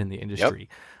respected in the industry.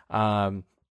 Yep.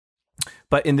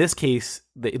 But in this case,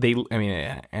 they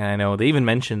and I know they even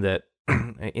mentioned that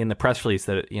in the press release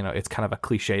that it's kind of a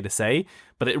cliche to say,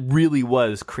 but it really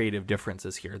was creative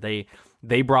differences here.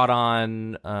 They brought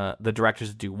on the directors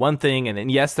to do one thing, and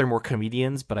yes, they're more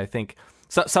comedians, but I think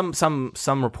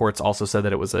some reports also said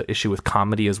that it was an issue with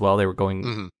comedy as well. They were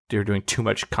doing too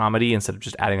much comedy instead of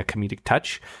just adding a comedic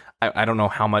touch. I don't know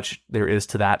how much there is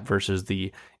to that versus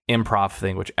the improv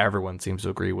thing, which everyone seems to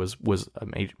agree was a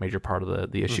major part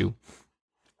of the issue.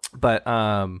 But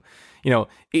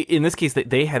in this case,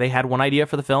 they had one idea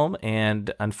for the film,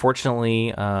 and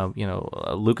unfortunately,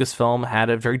 Lucasfilm had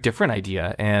a very different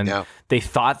idea, and they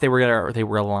thought they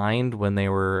were aligned when they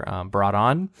were brought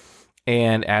on,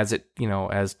 and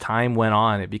as time went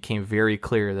on, it became very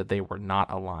clear that they were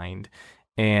not aligned,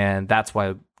 and that's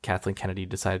why Kathleen Kennedy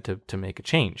decided to make a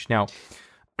change. Now,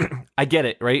 I get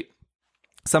it, right?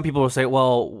 Some people will say,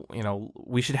 well,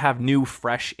 we should have new,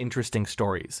 fresh, interesting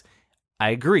stories. I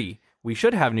agree. We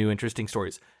should have new, interesting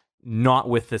stories. Not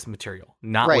with this material.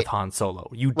 Not with Han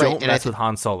Solo. You don't mess with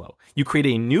Han Solo. You create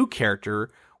a new character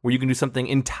where you can do something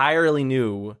entirely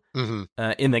new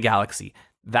in the galaxy.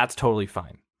 That's totally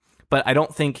fine. But I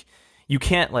don't think you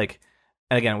can't, and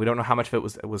again, we don't know how much of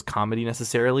it was comedy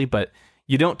necessarily, but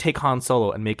you don't take Han Solo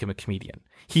and make him a comedian.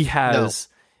 He has...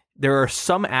 No. There are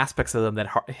some aspects of him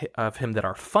that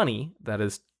are funny, that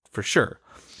is for sure,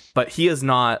 but he is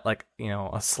not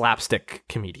a slapstick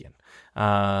comedian,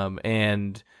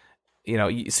 and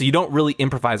so you don't really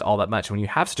improvise all that much when you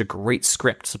have such a great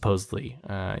script, supposedly,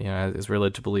 as we're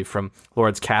led to believe from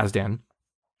Lawrence Kasdan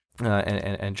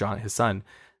and John, his son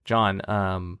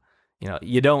John.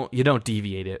 You don't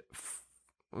deviate it.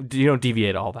 You don't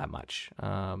deviate all that much,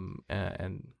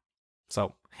 and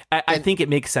so. I think it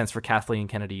makes sense for Kathleen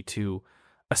Kennedy to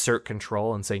assert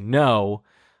control and say, no,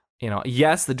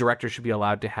 yes, the director should be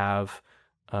allowed to have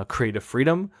creative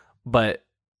freedom, but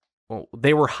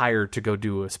they were hired to go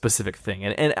do a specific thing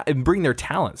and bring their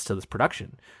talents to this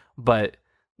production, but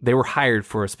they were hired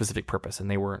for a specific purpose, and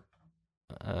they weren't.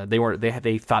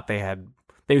 They thought they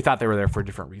were there for a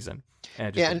different reason, and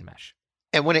it just didn't mesh.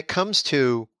 And when it comes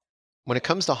to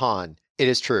Han, it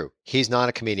is true he's not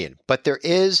a comedian, but there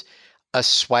is a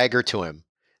swagger to him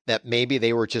that maybe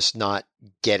they were just not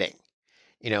getting.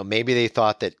 Maybe they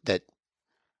thought that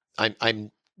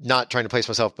I'm not trying to place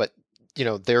myself, but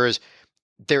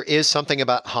there is something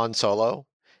about Han Solo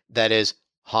that is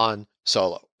Han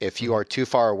Solo. If you are too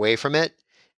far away from it,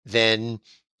 then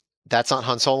that's not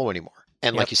Han Solo anymore.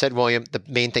 And like you said, William, the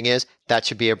main thing is that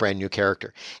should be a brand new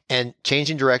character. And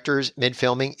changing directors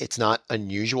mid-filming, it's not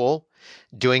unusual.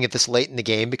 Doing it this late in the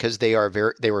game because they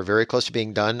were very close to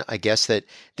being done. I guess that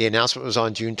the announcement was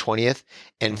on June 20th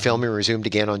and filming resumed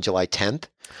again on July 10th.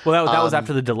 Well, that was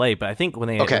after the delay, but I think when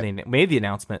they made the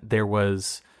announcement, there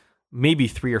was maybe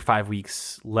 3 or 5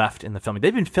 weeks left in the filming.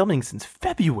 They've been filming since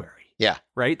February. Yeah.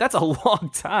 Right? That's a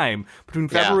long time between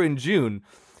February and June.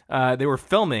 They were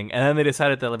filming, and then they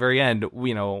decided at the very end,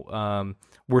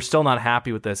 we're still not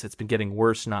happy with this. It's been getting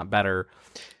worse, not better.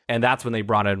 And that's when they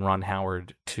brought in Ron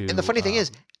Howard to. And the funny thing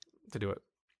is, to do it,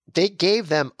 they gave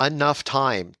them enough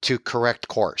time to correct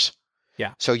course.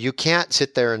 Yeah. So you can't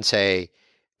sit there and say,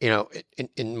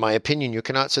 in my opinion, you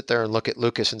cannot sit there and look at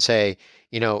Lucas and say,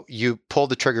 you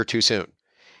pulled the trigger too soon.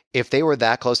 If they were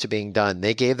that close to being done,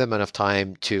 they gave them enough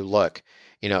time to look.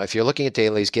 If you're looking at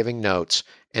dailies, giving notes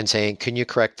and saying, can you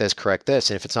correct this?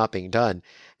 And if it's not being done,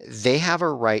 they have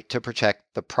a right to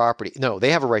protect the property. No,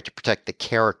 they have a right to protect the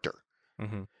character.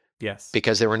 Mm-hmm. Yes.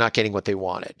 Because they were not getting what they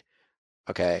wanted.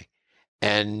 Okay.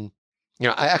 And,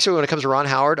 I actually, when it comes to Ron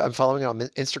Howard, I'm following him on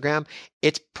Instagram.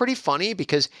 It's pretty funny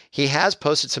because he has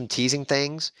posted some teasing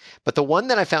things. But the one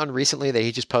that I found recently that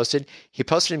he posted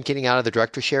him getting out of the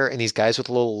director's chair and these guys with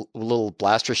little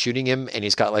blasters shooting him. And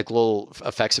he's got like little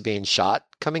effects of being shot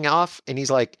coming off. And he's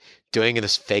like doing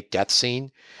this fake death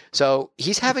scene. So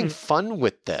he's having fun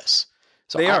with this.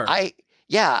 So they are. I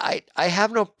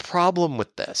have no problem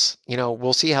with this.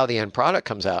 We'll see how the end product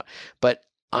comes out. But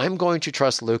I'm going to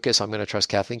trust Lucas. I'm going to trust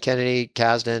Kathleen Kennedy,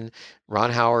 Kasdan,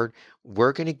 Ron Howard.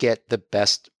 We're going to get the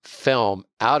best film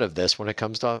out of this when it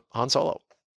comes to Han Solo.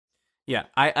 Yeah,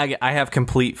 I have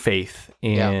complete faith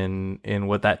in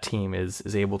what that team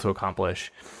is able to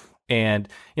accomplish. And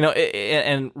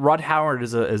and Ron Howard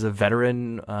is a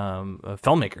veteran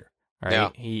filmmaker. Right? Yeah.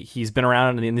 He's been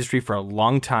around in the industry for a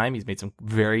long time. He's made some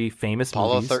very famous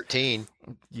Apollo movies. 13.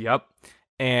 Yep.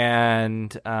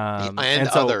 And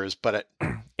others, but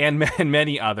and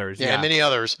many others. Yeah, many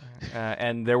others.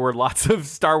 And there were lots of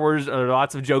Star Wars,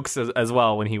 lots of jokes as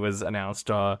well when he was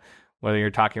announced. Whether you're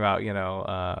talking about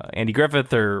Andy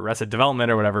Griffith or Arrested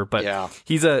Development or whatever, but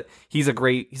he's a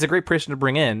great person to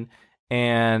bring in.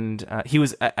 And he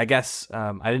was, I guess,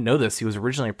 I didn't know this. He was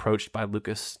originally approached by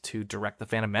Lucas to direct The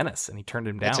Phantom Menace, and he turned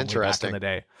him down way back in the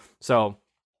day. So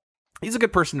he's a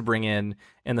good person to bring in,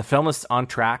 and the film is on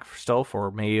track still for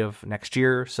May of next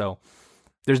year. So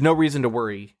there's no reason to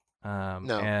worry.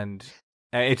 No. And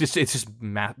it's just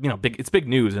big. It's big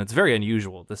news, and it's very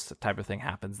unusual. This type of thing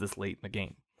happens this late in the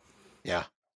game.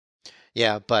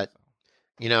 Yeah, but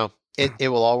it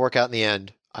will all work out in the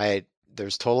end.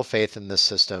 There's total faith in this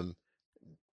system.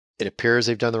 It appears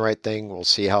they've done the right thing. We'll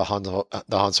see how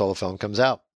the Han Solo film comes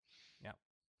out. Yeah.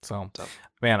 So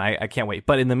man, I can't wait.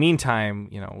 But in the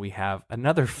meantime, we have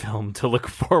another film to look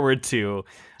forward to.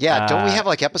 Yeah. Don't we have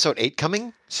like episode 8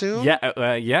 coming soon?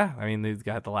 Yeah. Yeah. I mean, they've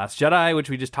got The Last Jedi,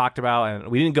 which we just talked about, and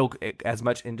we didn't go as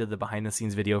much into the behind the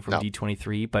scenes video from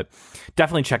D23, but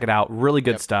definitely check it out. Really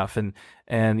good stuff. And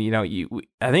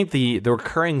I think the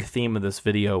recurring theme of this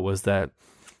video was that,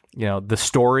 the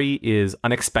story is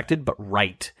unexpected, but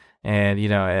right. And,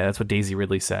 that's what Daisy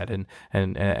Ridley said.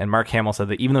 And Mark Hamill said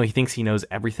that even though he thinks he knows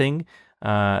everything,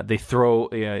 he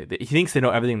thinks they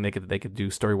know everything they could do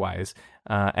story-wise.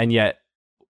 And yet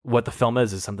what the film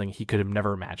is something he could have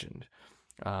never imagined.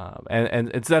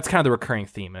 And that's kind of the recurring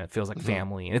theme, and it feels like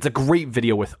family. And it's a great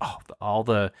video with all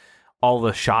the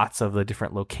shots of the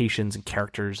different locations and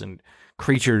characters and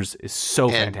creatures is so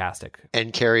fantastic.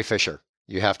 And Carrie Fisher.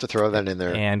 You have to throw that in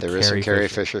there. And there is some Carrie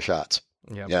Fisher shots.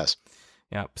 Yep. Yes.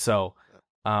 Yeah. So,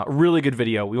 really good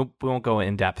video. We won't go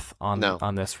in depth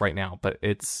on this right now, but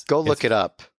look it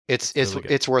up. It's really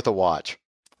it's worth a watch.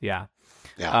 Yeah.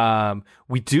 Yeah.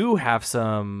 We do have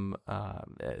some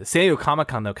San Diego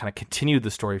Comic-Con though kind of continued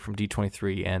the story from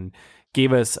D23 and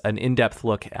gave us an in-depth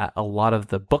look at a lot of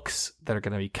the books that are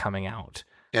going to be coming out.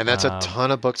 And that's a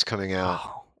ton of books coming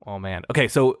out. Oh man. Okay,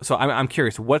 so I'm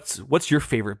curious. What's your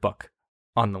favorite book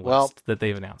on the list that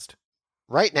they've announced?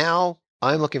 Right now,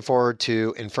 I'm looking forward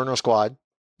to Inferno Squad.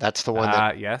 That's the one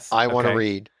that I want to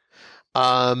read.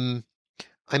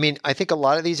 I mean, I think a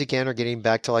lot of these again are getting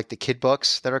back to like the kid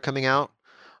books that are coming out.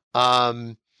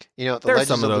 There's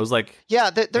some of those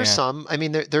there's some. I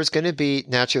mean, there's going to be a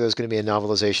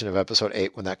novelization of episode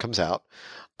 8 when that comes out.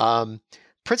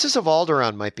 Princess of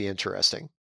Alderaan might be interesting.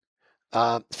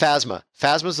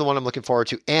 Phasma's the one I'm looking forward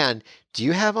to. And do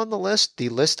you have on the list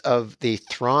of the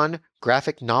Thrawn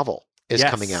graphic novel is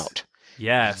coming out?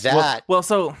 Yes. That I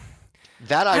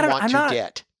want to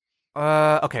get.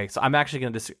 Okay, so I'm actually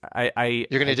going to disagree.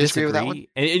 You're going to disagree with that one?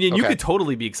 And you could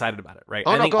totally be excited about it, right?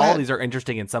 Oh, I think go all ahead. these are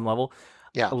interesting in some level.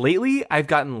 Yeah. Lately, I've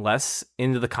gotten less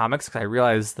into the comics because I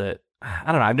realized that,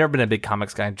 I don't know, I've never been a big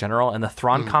comics guy in general, and the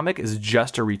Thrawn comic is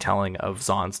just a retelling of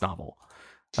Zahn's novel.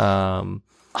 But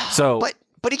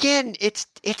again, it's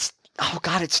oh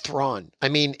god, it's Thrawn. I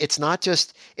mean, it's not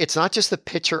just the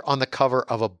picture on the cover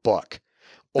of a book,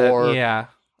 or I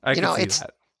can see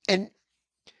that. And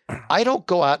I don't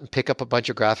go out and pick up a bunch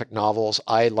of graphic novels.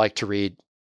 I like to read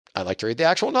the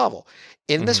actual novel.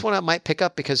 In this one, I might pick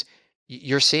up because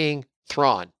you're seeing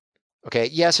Thrawn. Okay,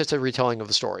 yes, it's a retelling of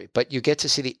the story, but you get to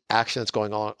see the action that's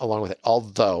going on along with it.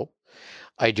 Although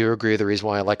I do agree the reason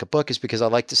why I like a book is because I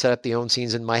like to set up the own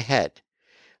scenes in my head.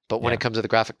 But when it comes to the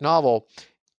graphic novel,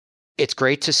 it's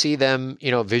great to see them,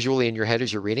 visually in your head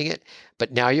as you're reading it.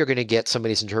 But now you're going to get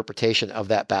somebody's interpretation of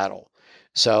that battle.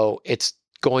 So it's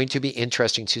going to be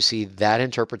interesting to see that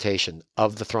interpretation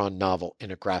of the Thrawn novel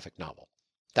in a graphic novel.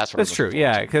 That's true.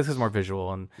 Yeah, because it's more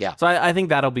visual, and so I think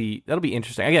that'll be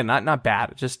interesting. Again, not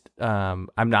bad. Just I'm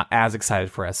not as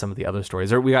excited for as some of the other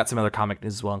stories. We got some other comic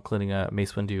news as well, including a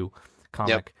Mace Windu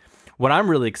comic. Yep. What I'm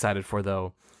really excited for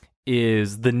though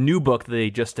is the new book that they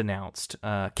just announced,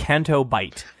 Canto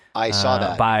Bight. I saw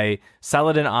that by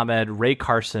Saladin Ahmed, Ray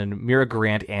Carson, Mira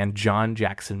Grant, and John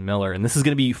Jackson Miller, and this is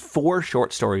going to be 4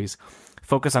 short stories.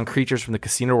 Focus on creatures from the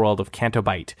casino world of Canto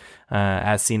Bight,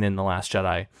 as seen in The Last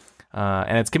Jedi.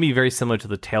 And it's going to be very similar to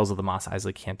the Tales of the Mos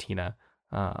Eisley Cantina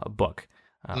book,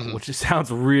 which just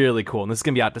sounds really cool. And this is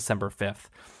going to be out December 5th.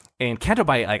 And Canto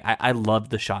Bight, I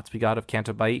loved the shots we got of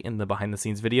Canto Bight in the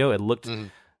behind-the-scenes video. It looked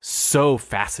so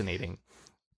fascinating.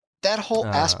 That whole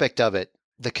aspect of it,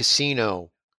 the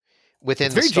casino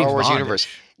within the Star Wars universe.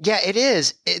 Yeah, it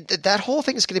is. That whole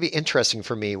thing is going to be interesting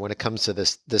for me when it comes to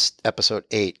this episode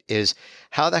 8, is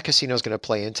how that casino is going to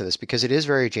play into this, because it is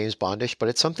very James Bondish, but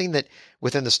it's something that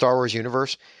within the Star Wars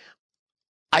universe,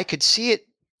 I could see it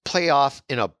play off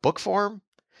in a book form.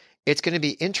 It's going to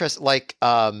be interesting. Like,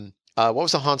 what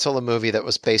was the Han Solo movie that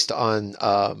was based on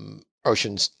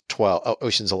Ocean's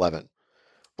 11?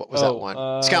 What was that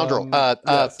one?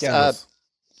 Scoundrels.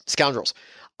 Scoundrels.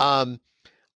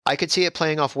 I could see it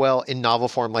playing off well in novel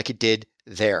form like it did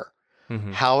there.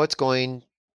 How it's going,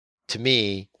 to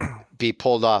me, be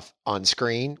pulled off on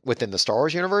screen within the Star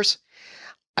Wars universe,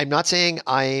 I'm not saying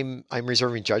I'm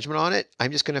reserving judgment on it.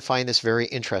 I'm just going to find this very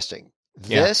interesting.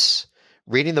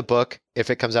 Reading the book,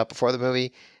 if it comes out before the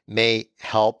movie, may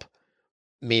help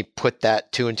me put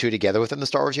that 2 and 2 together within the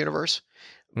Star Wars universe.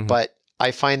 But I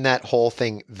find that whole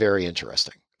thing very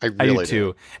interesting. I really do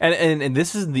too. And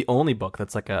this isn't the only book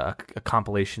that's like a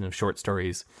compilation of short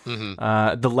stories.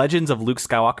 The Legends of Luke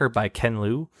Skywalker by Ken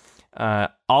Liu.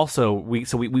 Also,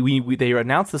 they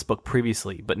announced this book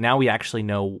previously, but now we actually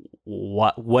know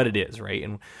what it is, right?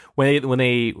 And when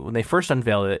they first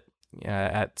unveiled it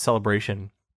at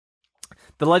Celebration,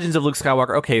 The Legends of Luke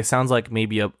Skywalker. Okay, sounds like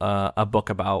maybe a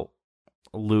book about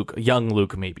Luke, young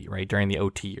Luke, maybe, right, during the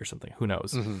OT or something. Who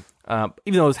knows? Even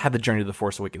though it had the Journey to the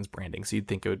Force Awakens branding, so you'd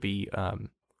think it would be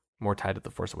more tied to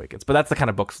the Force Awakens. But that's the kind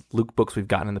of Luke books we've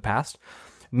gotten in the past.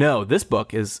 No, this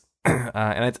book is,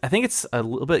 and I think it's a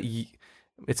little bit.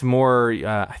 It's more.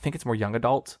 I think it's more young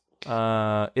adult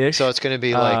ish. So it's going to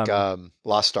be like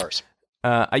Lost Stars.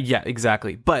 Yeah,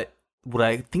 exactly. But what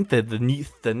I think that the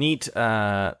neat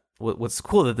what's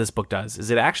cool that this book does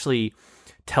is it actually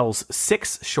tells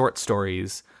 6 short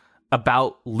stories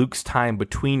about Luke's time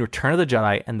between Return of the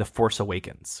Jedi and The Force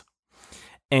Awakens.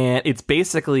 And it's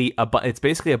basically a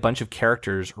bunch of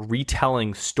characters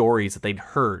retelling stories that they'd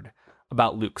heard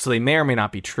about Luke. So they may or may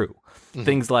not be true.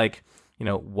 Things like,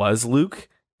 was Luke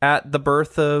at the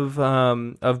birth of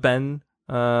Ben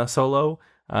Solo?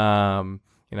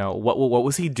 What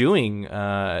was he doing?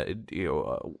 There's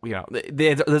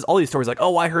all these stories like,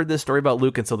 oh, I heard this story about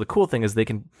Luke. And so the cool thing is they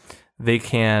can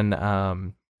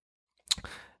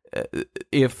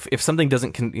if something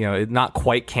doesn't not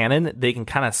quite canon, they can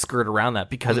kind of skirt around that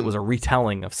because it was a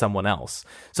retelling of someone else.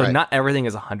 So Right. not everything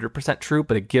is 100% true,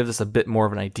 but it gives us a bit more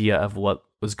of an idea of what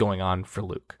was going on for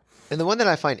Luke. And the one that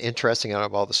I find interesting out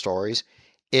of all the stories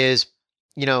is,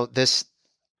 this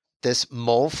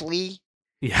mole flea.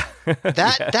 Yeah.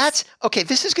 That's okay.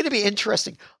 This is going to be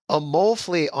interesting. A mole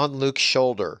flea on Luke's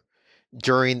shoulder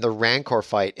during the Rancor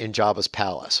fight in Jabba's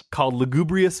palace. Called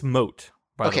Lugubrious Moat,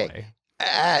 by the way.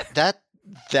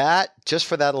 That just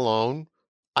for that alone,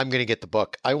 I'm going to get the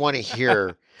book. I want to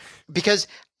hear because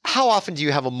how often do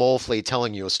you have a mole flea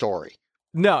telling you a story?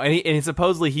 No, and he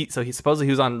supposedly he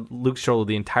was on Luke's shoulder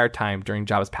the entire time during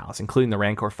Jabba's palace, including the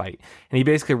Rancor fight, and he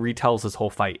basically retells his whole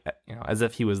fight, as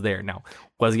if he was there. Now,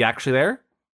 was he actually there?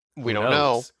 We Who don't know.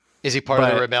 knows? Is he part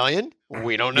of the rebellion?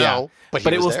 We don't know. Yeah.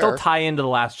 But it was will there. still tie into the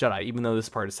Last Jedi, even though this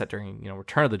part is set during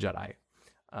Return of the Jedi.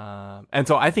 And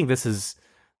so I think this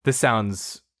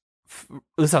sounds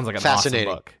like an fascinating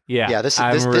awesome book. Yeah, This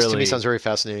to me sounds very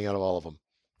fascinating out of all of them.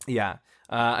 Yeah.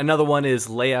 Another one is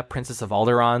Leia, Princess of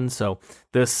Alderaan. So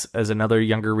this is another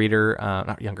younger reader,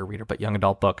 not younger reader, but young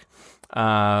adult book.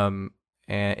 And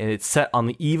it's set on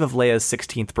the eve of Leia's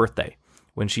 16th birthday,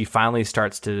 when she finally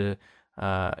starts to,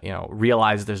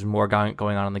 realize there's more going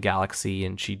on in the galaxy,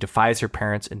 and she defies her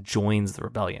parents and joins the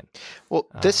rebellion. Well,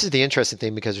 this is the interesting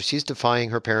thing, because if she's defying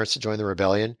her parents to join the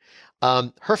rebellion,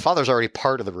 her father's already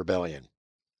part of the rebellion.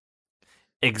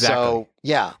 Exactly. So,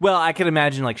 yeah. Well, I could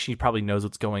imagine she probably knows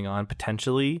what's going on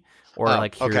potentially, or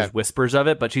hears whispers of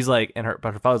it, but she's like,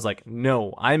 but her father's like,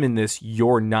 no, I'm in this.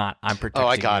 You're not. I'm protecting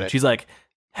I got you. it. She's like,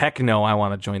 heck no, I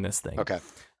want to join this thing. Okay.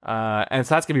 And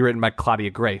so that's gonna be written by Claudia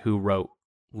Gray, who wrote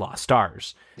Lost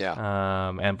Stars. Yeah.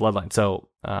 And Bloodline. So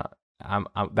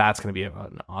that's gonna be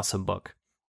an awesome book.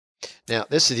 Now,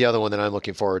 this is the other one that I'm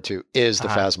looking forward to, is the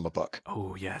Phasma book.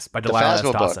 Oh yes, by Delilah S.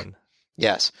 Phasma Dawson. book.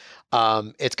 Yes.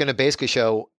 It's going to basically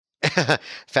show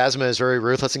Phasma is very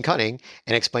ruthless and cunning,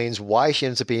 and explains why she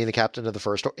ends up being the captain of the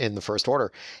First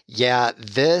Order. Yeah,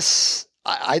 this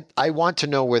I want to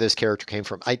know where this character came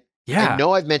from. I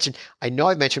know I've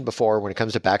mentioned before, when it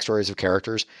comes to backstories of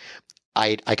characters,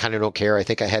 I kind of don't care. I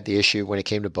think I had the issue when it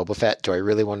came to Boba Fett. Do I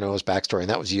really want to know his backstory? And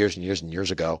that was years and years and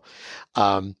years ago.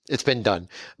 It's been done.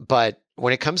 But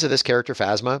when it comes to this character,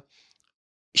 Phasma,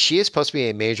 she is supposed to be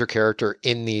a major character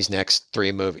in these next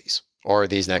 3 movies, or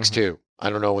these next 2. I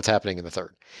don't know what's happening in the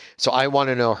 3rd. So I want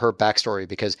to know her backstory,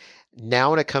 because now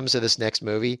when it comes to this next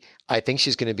movie, I think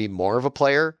she's going to be more of a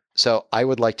player. So I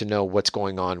would like to know what's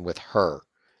going on with her,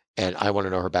 and I want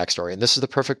to know her backstory. And this is the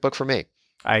perfect book for me.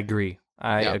 I agree.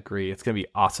 I agree. It's going to be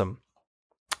awesome.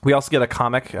 We also get a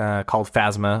comic called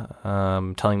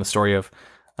Phasma, telling the story of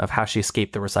how she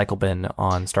escaped the recycle bin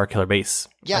on Starkiller Base.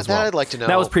 Yeah, as well. I'd like to know.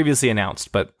 That was previously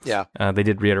announced, but they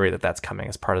did reiterate that that's coming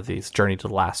as part of the Journey to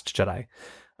the Last Jedi.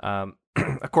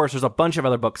 Of course, there's a bunch of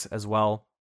other books as well.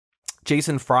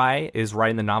 Jason Fry is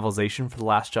writing the novelization for The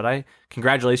Last Jedi.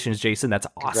 Congratulations, Jason. That's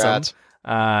awesome.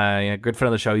 Congrats. Good friend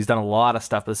of the show. He's done a lot of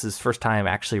stuff. This is his first time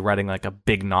actually writing a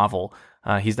big novel.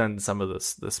 He's done some of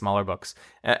the smaller books,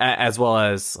 as well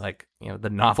as the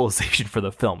novelization for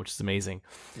the film, which is amazing.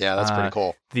 Yeah, that's pretty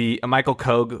cool. The Michael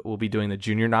Kogue will be doing the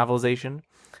junior novelization.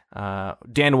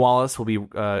 Dan Wallace will be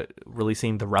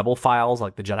releasing the Rebel Files,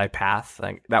 the Jedi Path.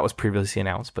 That was previously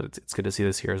announced, but it's good to see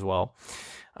this here as well.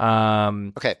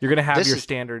 Okay, you're gonna have your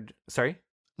standard. Sorry.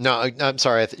 No, I'm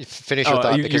sorry. Finish your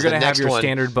thought. You're going to have your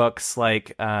standard books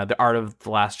like The Art of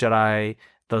the Last Jedi,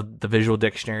 the Visual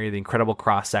Dictionary, the Incredible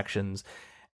Cross Sections,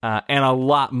 and a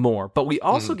lot more. But we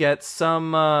also get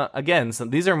some.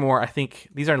 These are more. I think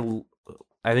these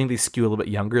skew a little bit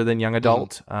younger than young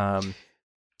adult. But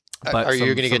are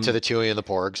you going to get to the Chewie and the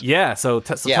Porgs? Yeah. So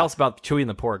tell us about Chewie and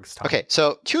the Porgs, Tom. Okay.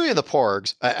 So Chewie and the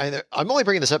Porgs. I'm only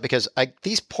bringing this up because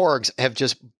these Porgs have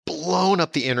just blown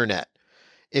up the internet.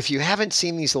 If you haven't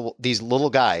seen these little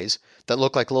guys that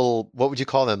look like little, what would you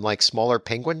call them? Like smaller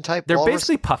penguin type? They're walrus?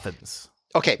 basically puffins.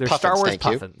 Okay, they're puffins, Star Wars thank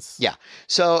puffins. You. Yeah.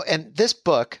 So, and this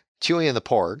book, Chewie and the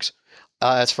Porgs,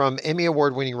 it's from Emmy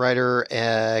Award-winning writer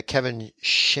Kevin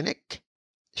Shinick.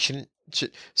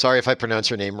 Sorry if I pronounce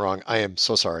your name wrong. I am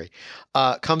so sorry.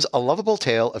 Comes a lovable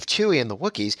tale of Chewie and the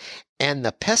Wookiees and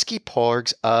the pesky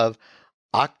Porgs of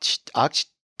Ahch-To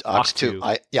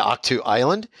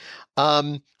Island,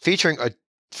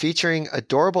 featuring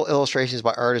adorable illustrations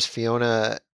by artist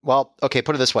Fiona. Well, okay,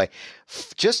 put it this way.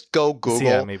 Just go Google.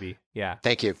 Yeah, maybe. Yeah.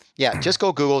 Thank you. Yeah, just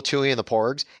go Google Chewie and the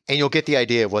Porgs, and you'll get the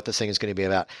idea of what this thing is going to be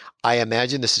about. I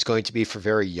imagine this is going to be for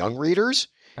very young readers,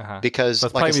 because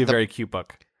it's probably a very cute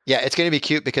book. Yeah, it's going to be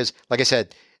cute because, like I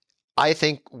said, I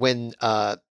think when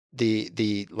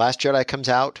the Last Jedi comes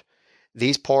out,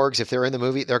 these Porgs, if they're in the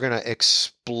movie, they're going to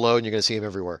explode and you're going to see them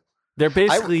everywhere. They're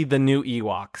basically the new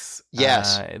Ewoks.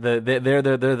 Yes. They're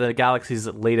the galaxy's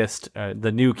latest,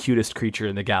 the new cutest creature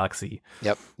in the galaxy.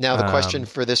 Yep. Now the question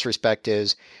for this respect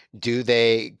is, do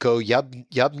they go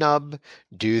yub nub?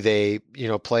 Do they,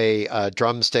 play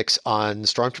drumsticks on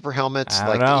stormtrooper helmets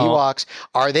like the Ewoks?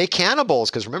 Are they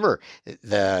cannibals? Because remember,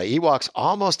 the Ewoks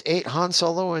almost ate Han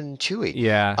Solo and Chewie.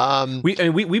 Yeah.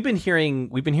 We've been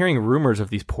hearing rumors of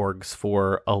these Porgs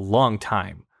for a long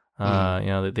time.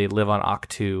 They live on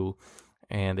Ahch-To,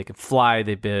 and they can fly.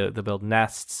 They build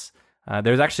nests.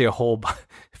 There's actually a whole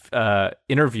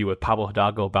interview with Pablo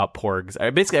Hidalgo about Porgs.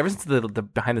 Basically, ever since the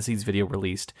behind the scenes video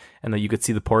released, and that you could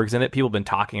see the Porgs in it, people have been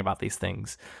talking about these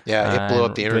things. Yeah, it blew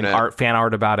up the internet. Fan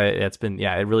art about it. It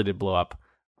really did blow up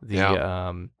the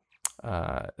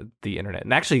internet.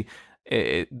 And actually,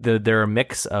 they're a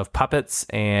mix of puppets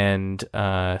and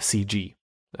CG.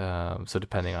 So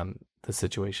depending on the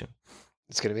situation.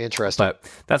 It's going to be interesting. But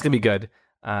that's going to be good.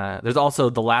 There's also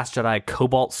The Last Jedi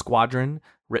Cobalt Squadron,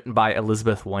 written by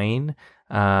Elizabeth Wayne.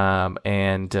 It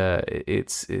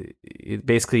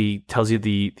basically tells you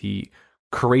the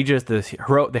courageous,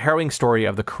 the harrowing story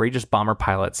of the courageous bomber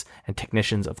pilots and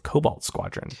technicians of Cobalt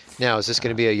Squadron. Now, is this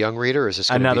going to be a young reader, or is this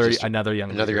going to be another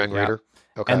young reader?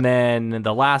 Okay. And then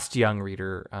the last young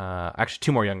reader, actually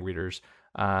two more young readers,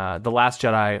 The Last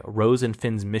Jedi, Rose and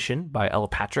Finn's Mission by Ella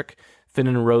Patrick. Finn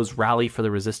and Rose rally for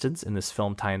the Resistance in this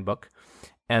film tie-in book.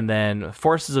 And then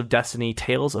Forces of Destiny,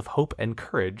 Tales of Hope and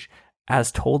Courage,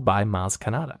 as told by Maz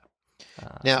Kanata.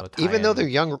 Now, even though they're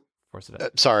young...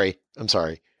 I'm sorry. I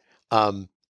was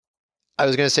going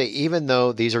to say, even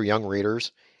though these are young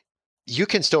readers, you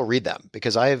can still read them,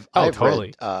 because I've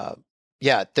totally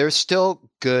read... they're still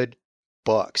good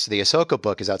books. The Ahsoka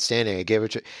book is outstanding. I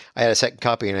had a second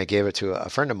copy and I gave it to a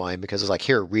friend of mine because it's like,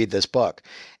 here, read this book.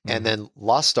 Mm-hmm. And then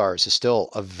Lost Stars is still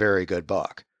a very good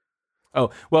book. Oh,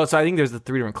 well, so I think there's the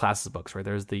three different classes of books, right?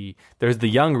 There's the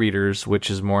young readers, which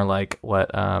is more like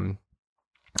what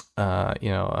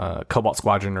Cobalt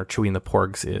Squadron or Chewie and the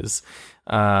Porgs is.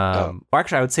 Or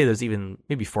actually, I would say there's even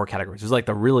maybe 4 categories. There's like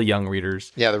the really young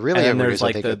readers. Yeah, the really young readers.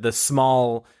 There's like the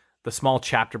small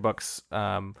chapter books,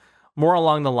 more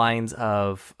along the lines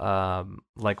of Jason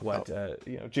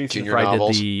Fry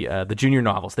did the junior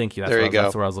novels. Thank you.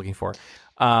 That's what I was looking for.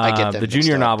 I get them the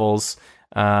junior novels,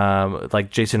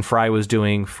 like Jason Fry was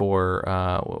doing for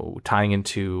tying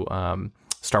into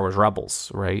Star Wars Rebels,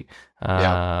 right?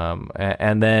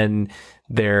 And then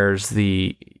there's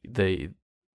the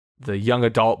young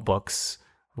adult books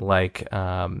like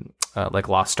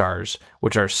Lost Stars,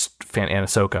 which are and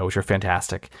Ahsoka, which are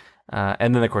fantastic.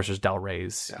 And then of course there's Del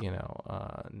Rey's,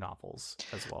 novels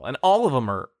as well, and all of them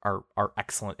are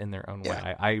excellent in their own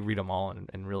way. I read them all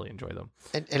and really enjoy them.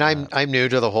 And I'm new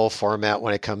to the whole format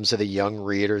when it comes to the young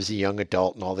readers, the young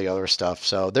adult, and all the other stuff.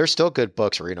 So they're still good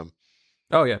books. Read them.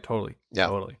 Oh yeah, totally. Yeah,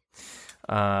 totally.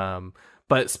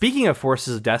 But speaking of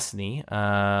Forces of Destiny,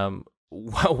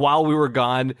 while we were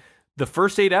gone, the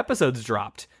first 8 episodes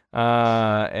dropped,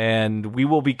 and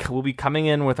we'll be coming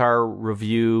in with our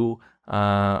review.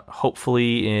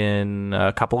 Hopefully in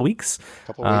a couple of weeks.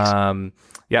 We want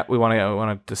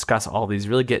to discuss all these,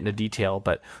 really get into detail.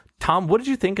 But Tom, what did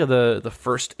you think of the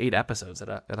first 8 episodes at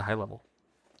a high level?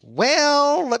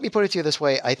 Well, let me put it to you this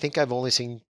way: I think I've only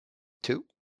seen 2.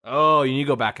 Oh, you need to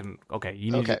go back and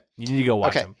you need to go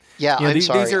watch them. Yeah, I'm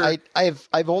sorry.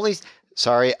 I've only.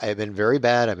 Sorry, I've been very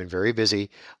bad. I've been very busy.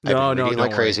 I've been reading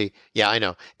like crazy. Yeah, I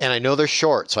know. And I know they're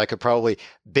short, so I could probably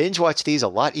binge watch these a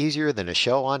lot easier than a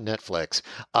show on Netflix.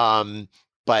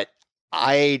 But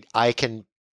I've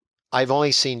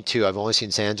only seen 2. I've only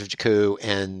seen Sands of Jakku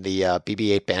and the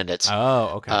BB-8 Bandits.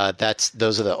 Oh, okay.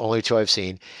 Those are the only 2 I've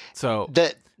seen. So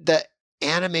the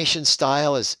animation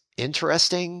style is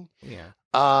interesting. Yeah.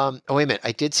 Oh, wait a minute.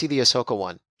 I did see the Ahsoka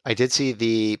one. I did see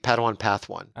the Padawan Path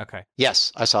one. Okay.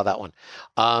 Yes, I saw that one.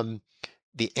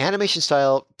 The animation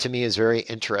style to me is very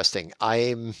interesting.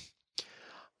 I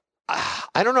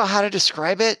don't know how to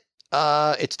describe it.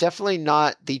 It's definitely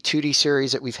not the 2D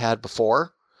series that we've had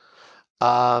before.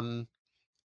 I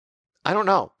don't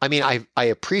know. I mean, I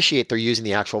appreciate they're using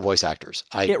the actual voice actors.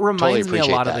 It reminds totally me a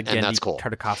lot that, of the Genndy cool.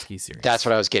 Tartakovsky series. That's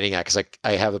what I was getting at, because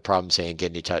I have a problem saying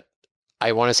Genndy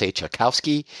I want to say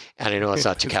Tchaikovsky, and I know it's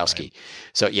not Tchaikovsky.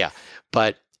 So yeah,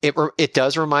 but it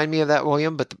does remind me of that,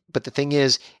 William. But the thing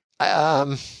is,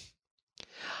 I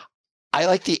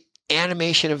like the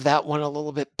animation of that one a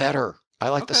little bit better. I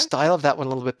like the style of that one a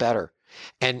little bit better.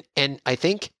 And I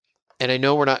think, and I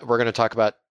know we're talking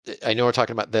about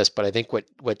this, but I think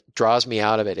what draws me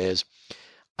out of it is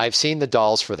I've seen the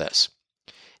dolls for this,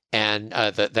 and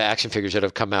the action figures that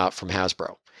have come out from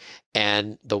Hasbro.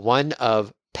 and the one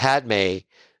of Padme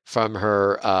from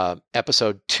her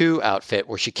episode 2 outfit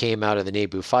where she came out of the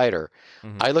Naboo fighter.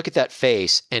 Mhm. I look at that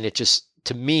face and it just,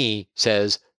 to me,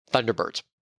 says Thunderbirds.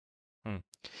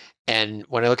 And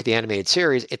when I look at the animated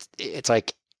series, it's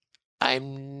like I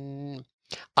will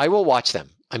watch them.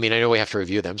 I mean, I know we have to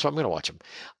review them, so I'm going to watch them.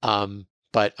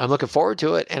 But I'm looking forward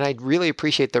to it, and I really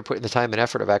appreciate they're putting the time and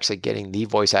effort of actually getting the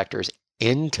voice actors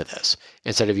into this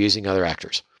instead of using other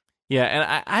actors. Yeah,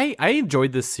 and I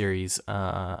enjoyed this series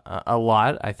a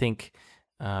lot. I think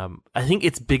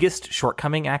its biggest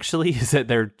shortcoming actually is that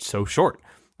they're so short.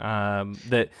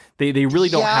 That they really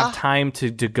don't have time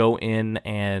to go in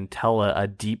and tell a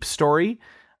deep story.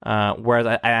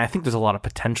 Whereas I think there's a lot of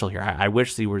potential here. I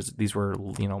wish these were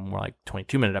more like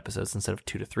 22-minute episodes instead of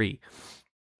 2 to 3.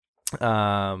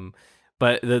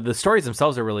 But the stories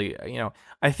themselves are really,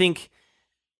 I think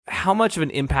how much of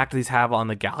an impact these have on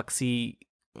the galaxy,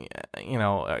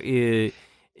 it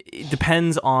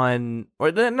depends on,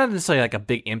 or not necessarily like a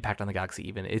big impact on the galaxy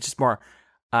even. It's just more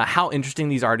how interesting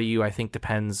these are to you, I think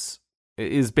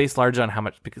is based largely on how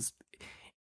much, because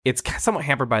it's somewhat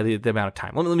hampered by the amount of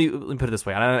time. Let me put it this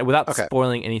way. Without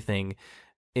spoiling anything,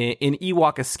 in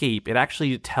Ewok Escape, it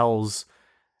actually tells,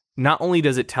 not only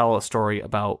does it tell a story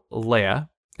about Leia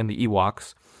and the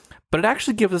Ewoks, but it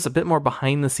actually gives us a bit more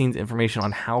behind the scenes information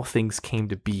on how things came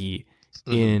to be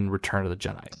in Return of the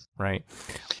Jedi, right?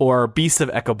 Or Beasts of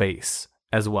Echo Base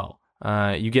as well.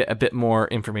 You get a bit more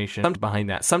information behind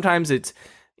that. Sometimes it's,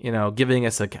 giving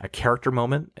us a character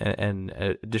moment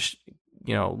and just,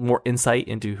 more insight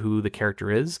into who the character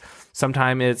is.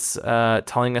 Sometimes it's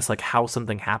telling us like how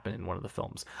something happened in one of the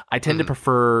films. I tend to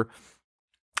prefer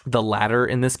the latter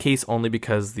in this case, only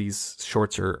because these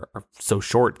shorts are so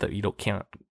short that you can't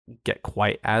get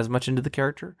quite as much into the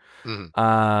character.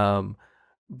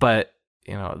 But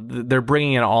they're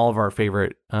bringing in all of our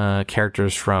favorite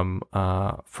characters from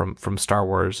Star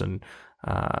Wars and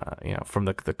from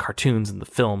the cartoons and the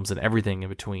films and everything in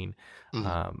between.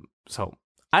 So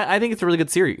I think it's a really good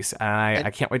series, and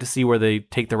I can't wait to see where they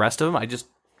take the rest of them.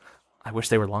 I wish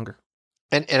they were longer.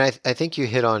 And I think you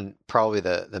hit on probably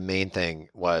the main thing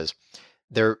was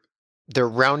they're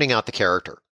rounding out the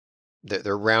character.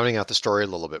 They're rounding out the story a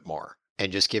little bit more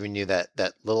and just giving you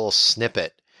that little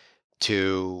snippet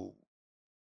to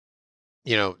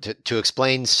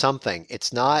explain something.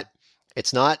 It's not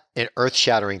an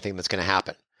earth-shattering thing that's going to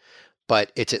happen,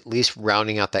 but it's at least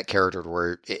rounding out that character to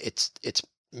where it's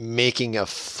making a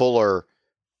fuller,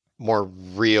 more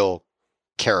real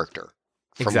character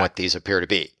from what these appear to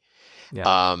be.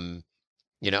 Yeah. And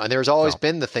there's always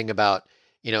been the thing about,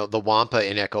 the Wampa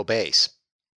in Echo Base.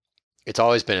 It's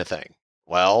always been a thing.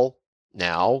 Well,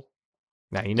 now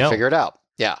figure it out.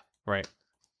 Yeah. Right.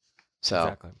 So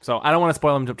exactly. So I don't want to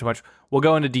spoil them too much. We'll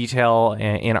go into detail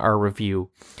in our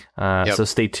review. So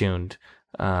stay tuned.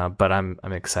 But I'm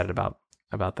excited about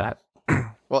that.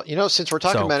 Well, since we're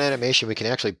talking about animation, we can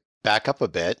actually back up a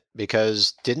bit,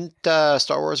 because didn't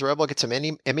Star Wars Rebel get some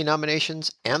Emmy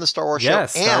nominations and the Star Wars show?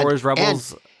 Yes, Star Wars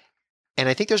Rebels. And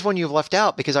I think there's one you've left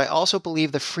out, because I also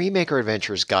believe the Freemaker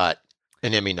Adventures got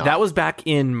an Emmy nod. That was back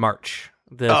in March.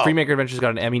 The Freemaker Adventures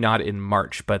got an Emmy nod in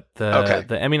March, but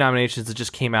the Emmy nominations that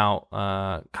just came out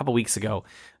a couple weeks ago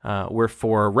were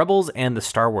for Rebels and the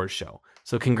Star Wars show.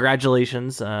 So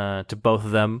congratulations to both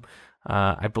of them.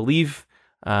 I believe,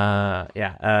 Star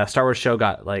Wars show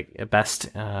got like a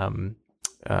best,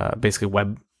 basically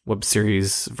web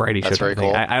series variety show. That's very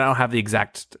cool. I don't have the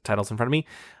exact titles in front of me,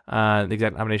 the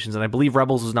exact nominations, and I believe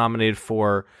Rebels was nominated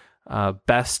for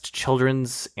best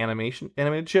children's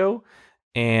animated show.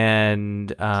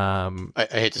 And I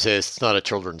hate to say this, it's not a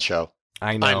children's show.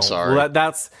 I know. I'm sorry. Well,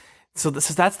 that's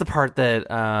the part that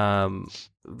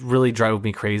really drove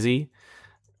me crazy,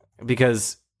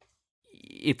 because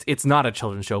it's not a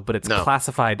children's show, but it's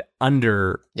classified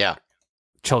under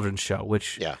children's show,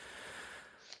 which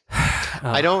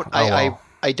I don't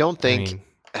think.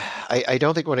 I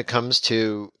don't think when it comes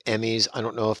to Emmys, I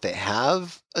don't know if they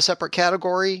have a separate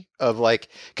category of like,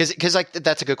 because like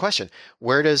that's a good question.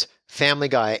 Where does Family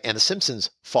Guy and The Simpsons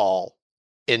fall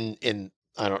in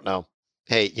I don't know.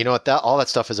 Hey, you know what? All that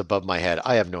stuff is above my head.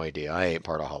 I have no idea. I ain't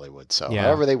part of Hollywood, so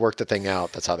however they work the thing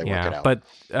out, that's how they work it out. But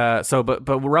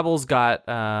Rebels got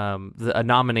a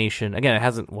nomination. Again, it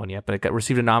hasn't won yet, but it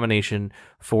received a nomination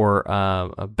for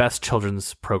a best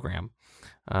children's program.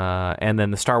 And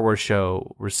then the Star Wars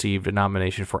show received a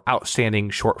nomination for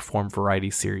outstanding short form variety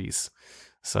series.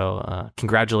 So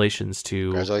congratulations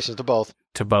to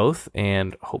both,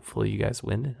 and hopefully you guys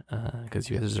win because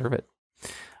you guys deserve it.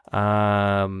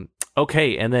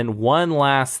 Okay, and then one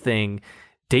last thing,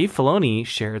 Dave Filoni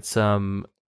shared some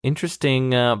interesting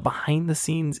behind the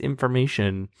scenes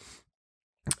information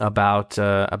about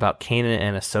Kanan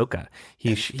and Ahsoka.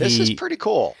 This is pretty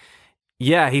cool.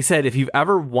 Yeah, he said, if you've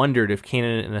ever wondered if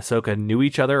Kanan and Ahsoka knew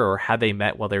each other or had they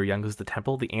met while they were young as the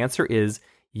temple, the answer is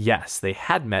yes, they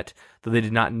had met, though they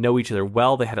did not know each other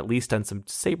well. They had at least done some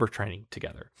saber training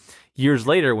together. Years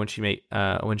later, when she met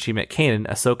Kanan,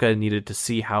 Ahsoka needed to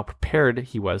see how prepared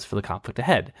he was for the conflict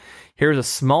ahead. Here's a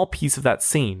small piece of that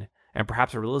scene, and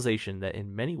perhaps a realization that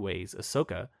in many ways,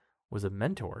 Ahsoka was a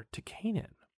mentor to Kanan.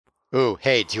 Ooh,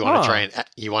 hey, do you want to try and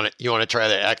you want to try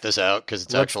to act this out because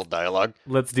it's actual dialogue?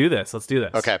 Let's do this.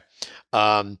 Okay.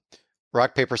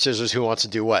 Rock, paper, scissors. Who wants to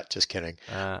do what? Just kidding.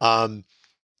 I'll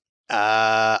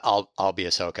be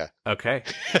Ahsoka. Okay.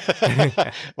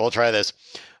 We'll try this.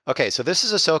 Okay, so this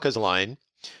is Ahsoka's line.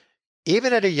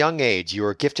 Even at a young age, you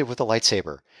are gifted with a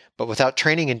lightsaber, but without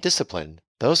training and discipline,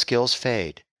 those skills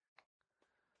fade.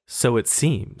 So it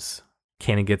seems.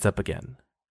 Kanan gets up again.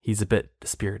 He's a bit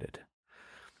dispirited.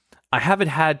 I haven't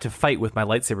had to fight with my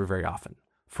lightsaber very often.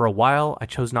 For a while, I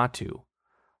chose not to.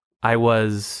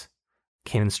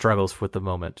 Kanan struggles with the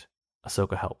moment.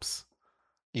 Ahsoka helps.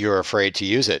 You're afraid to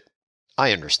use it.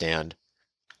 I understand.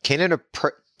 Kanan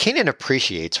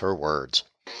appreciates her words.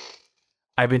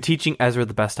 I've been teaching Ezra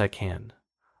the best I can.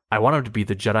 I want him to be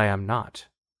the Jedi I'm not,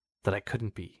 that I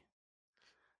couldn't be.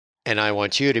 And I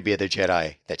want you to be the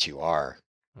Jedi that you are.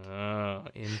 Oh,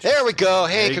 there we go.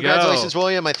 Hey, congratulations, go.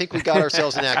 William. I think we got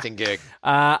ourselves an acting gig.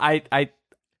 I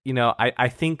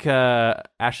think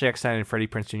Ashley Eckstein and Freddie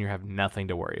Prinze Jr. have nothing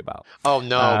to worry about. Oh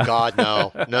no, God,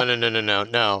 no.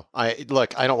 No.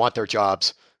 I don't want their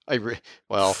jobs.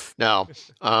 No.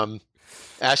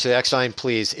 Ashley Eckstein,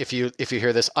 please, if you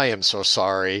hear this, I am so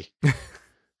sorry.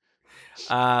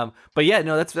 But yeah,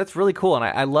 no, that's really cool, and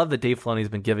I love that Dave Filoni's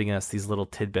been giving us these little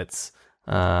tidbits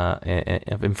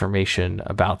of information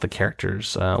about the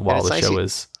characters while the show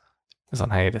is on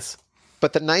hiatus.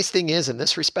 But the nice thing is, in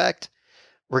this respect,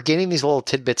 we're getting these little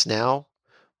tidbits now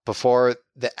before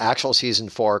the actual season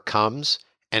 4 comes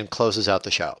and closes out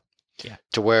the show. Yeah.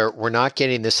 To where we're not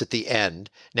getting this at the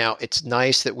end. Now, it's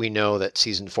nice that we know that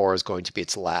season 4 is going to be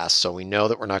its last, so we know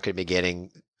that we're not going to be getting...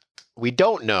 We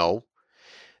don't know.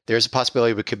 There's a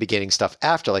possibility we could be getting stuff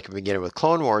after, like we've been getting with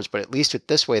Clone Wars, but at least with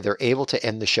this way, they're able to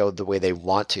end the show the way they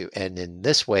want to. And in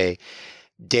this way,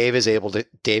 Dave is able to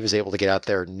get out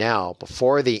there now,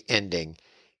 before the ending.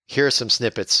 Here are some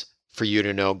snippets for you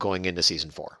to know going into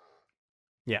season 4.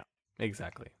 Yeah,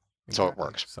 exactly. So it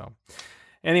works. So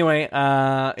anyway,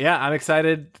 I'm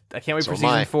excited. I can't wait for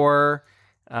season 4.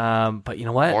 But you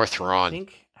know what? More Thrawn. I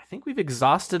think we've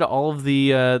exhausted all of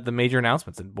the major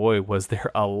announcements, and boy, was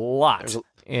there a lot.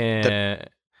 The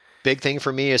big thing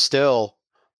for me is still,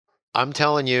 I'm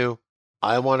telling you,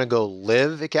 I want to go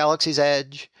live at Galaxy's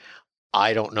Edge.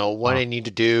 I don't know what I need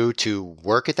to do to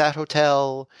work at that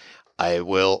hotel. I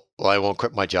won't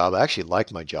quit my job. I actually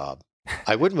like my job.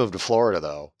 I would move to Florida,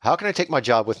 though. How can I take my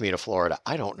job with me to Florida?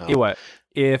 I don't know. You know what?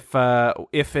 If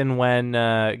and when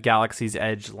Galaxy's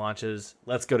Edge launches,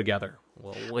 let's go together.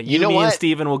 Me and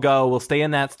Steven will go. We'll stay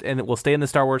in the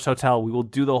Star Wars hotel. We will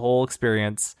do the whole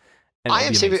experience. And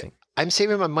I'm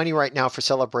saving my money right now for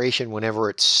Celebration whenever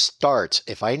it starts.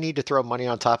 If I need to throw money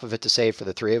on top of it to save for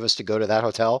the 3 of us to go to that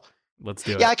hotel, let's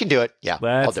do it. Yeah, I can do it. Yeah,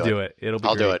 let's do it.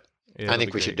 I'll do it. I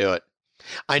think we should do it.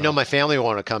 I know my family will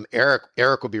want to come.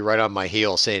 Eric will be right on my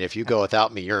heels saying, if you go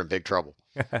without me, you're in big trouble.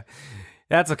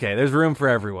 That's okay. There's room for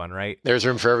everyone, right? There's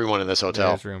room for everyone in this hotel.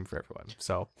 There's room for everyone.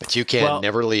 So, but you can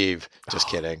never leave. Just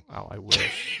kidding. Oh, I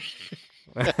wish.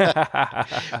 I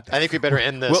think we better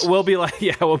end this. We'll be like,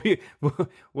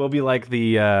 we'll be like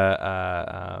the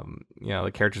the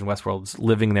characters in Westworld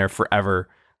living there forever,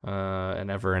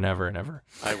 and ever and ever and ever.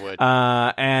 I would.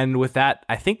 And with that,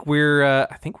 I think we're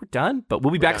done. But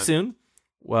we'll be back soon.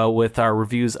 Well, with our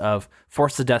reviews of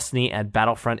Force of Destiny and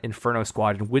Battlefront Inferno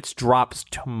Squadron, which drops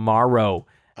tomorrow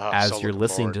as you're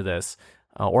listening to this,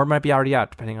 or it might be already out,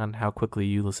 depending on how quickly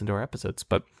you listen to our episodes.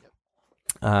 But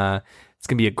it's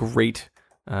gonna be a great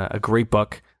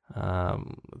book.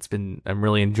 I'm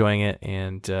really enjoying it,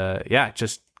 and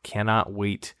just cannot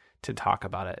wait to talk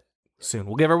about it soon.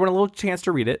 We'll give everyone a little chance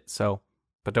to read it.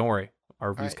 But don't worry,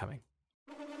 our review's coming.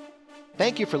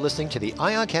 Thank you for listening to the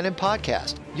Ion Cannon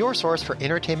Podcast, your source for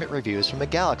entertainment reviews from a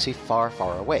galaxy far,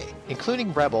 far away,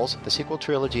 including Rebels, the sequel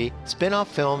trilogy, spin-off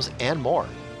films, and more.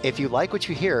 If you like what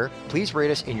you hear, please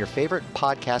rate us in your favorite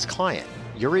podcast client.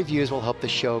 Your reviews will help the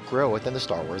show grow within the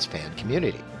Star Wars fan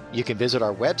community. You can visit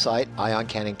our website,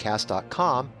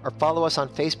 ioncanoncast.com, or follow us on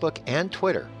Facebook and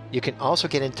Twitter. You can also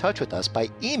get in touch with us by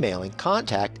emailing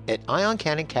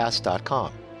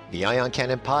contact@ioncanoncast.com. The Ion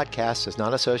Cannon podcast is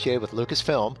not associated with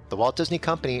Lucasfilm, the Walt Disney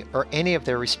Company, or any of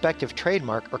their respective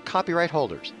trademark or copyright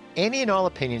holders. Any and all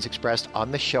opinions expressed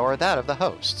on the show are that of the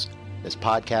hosts. This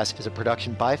podcast is a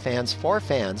production by fans for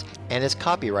fans and is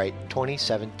copyright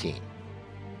 2017.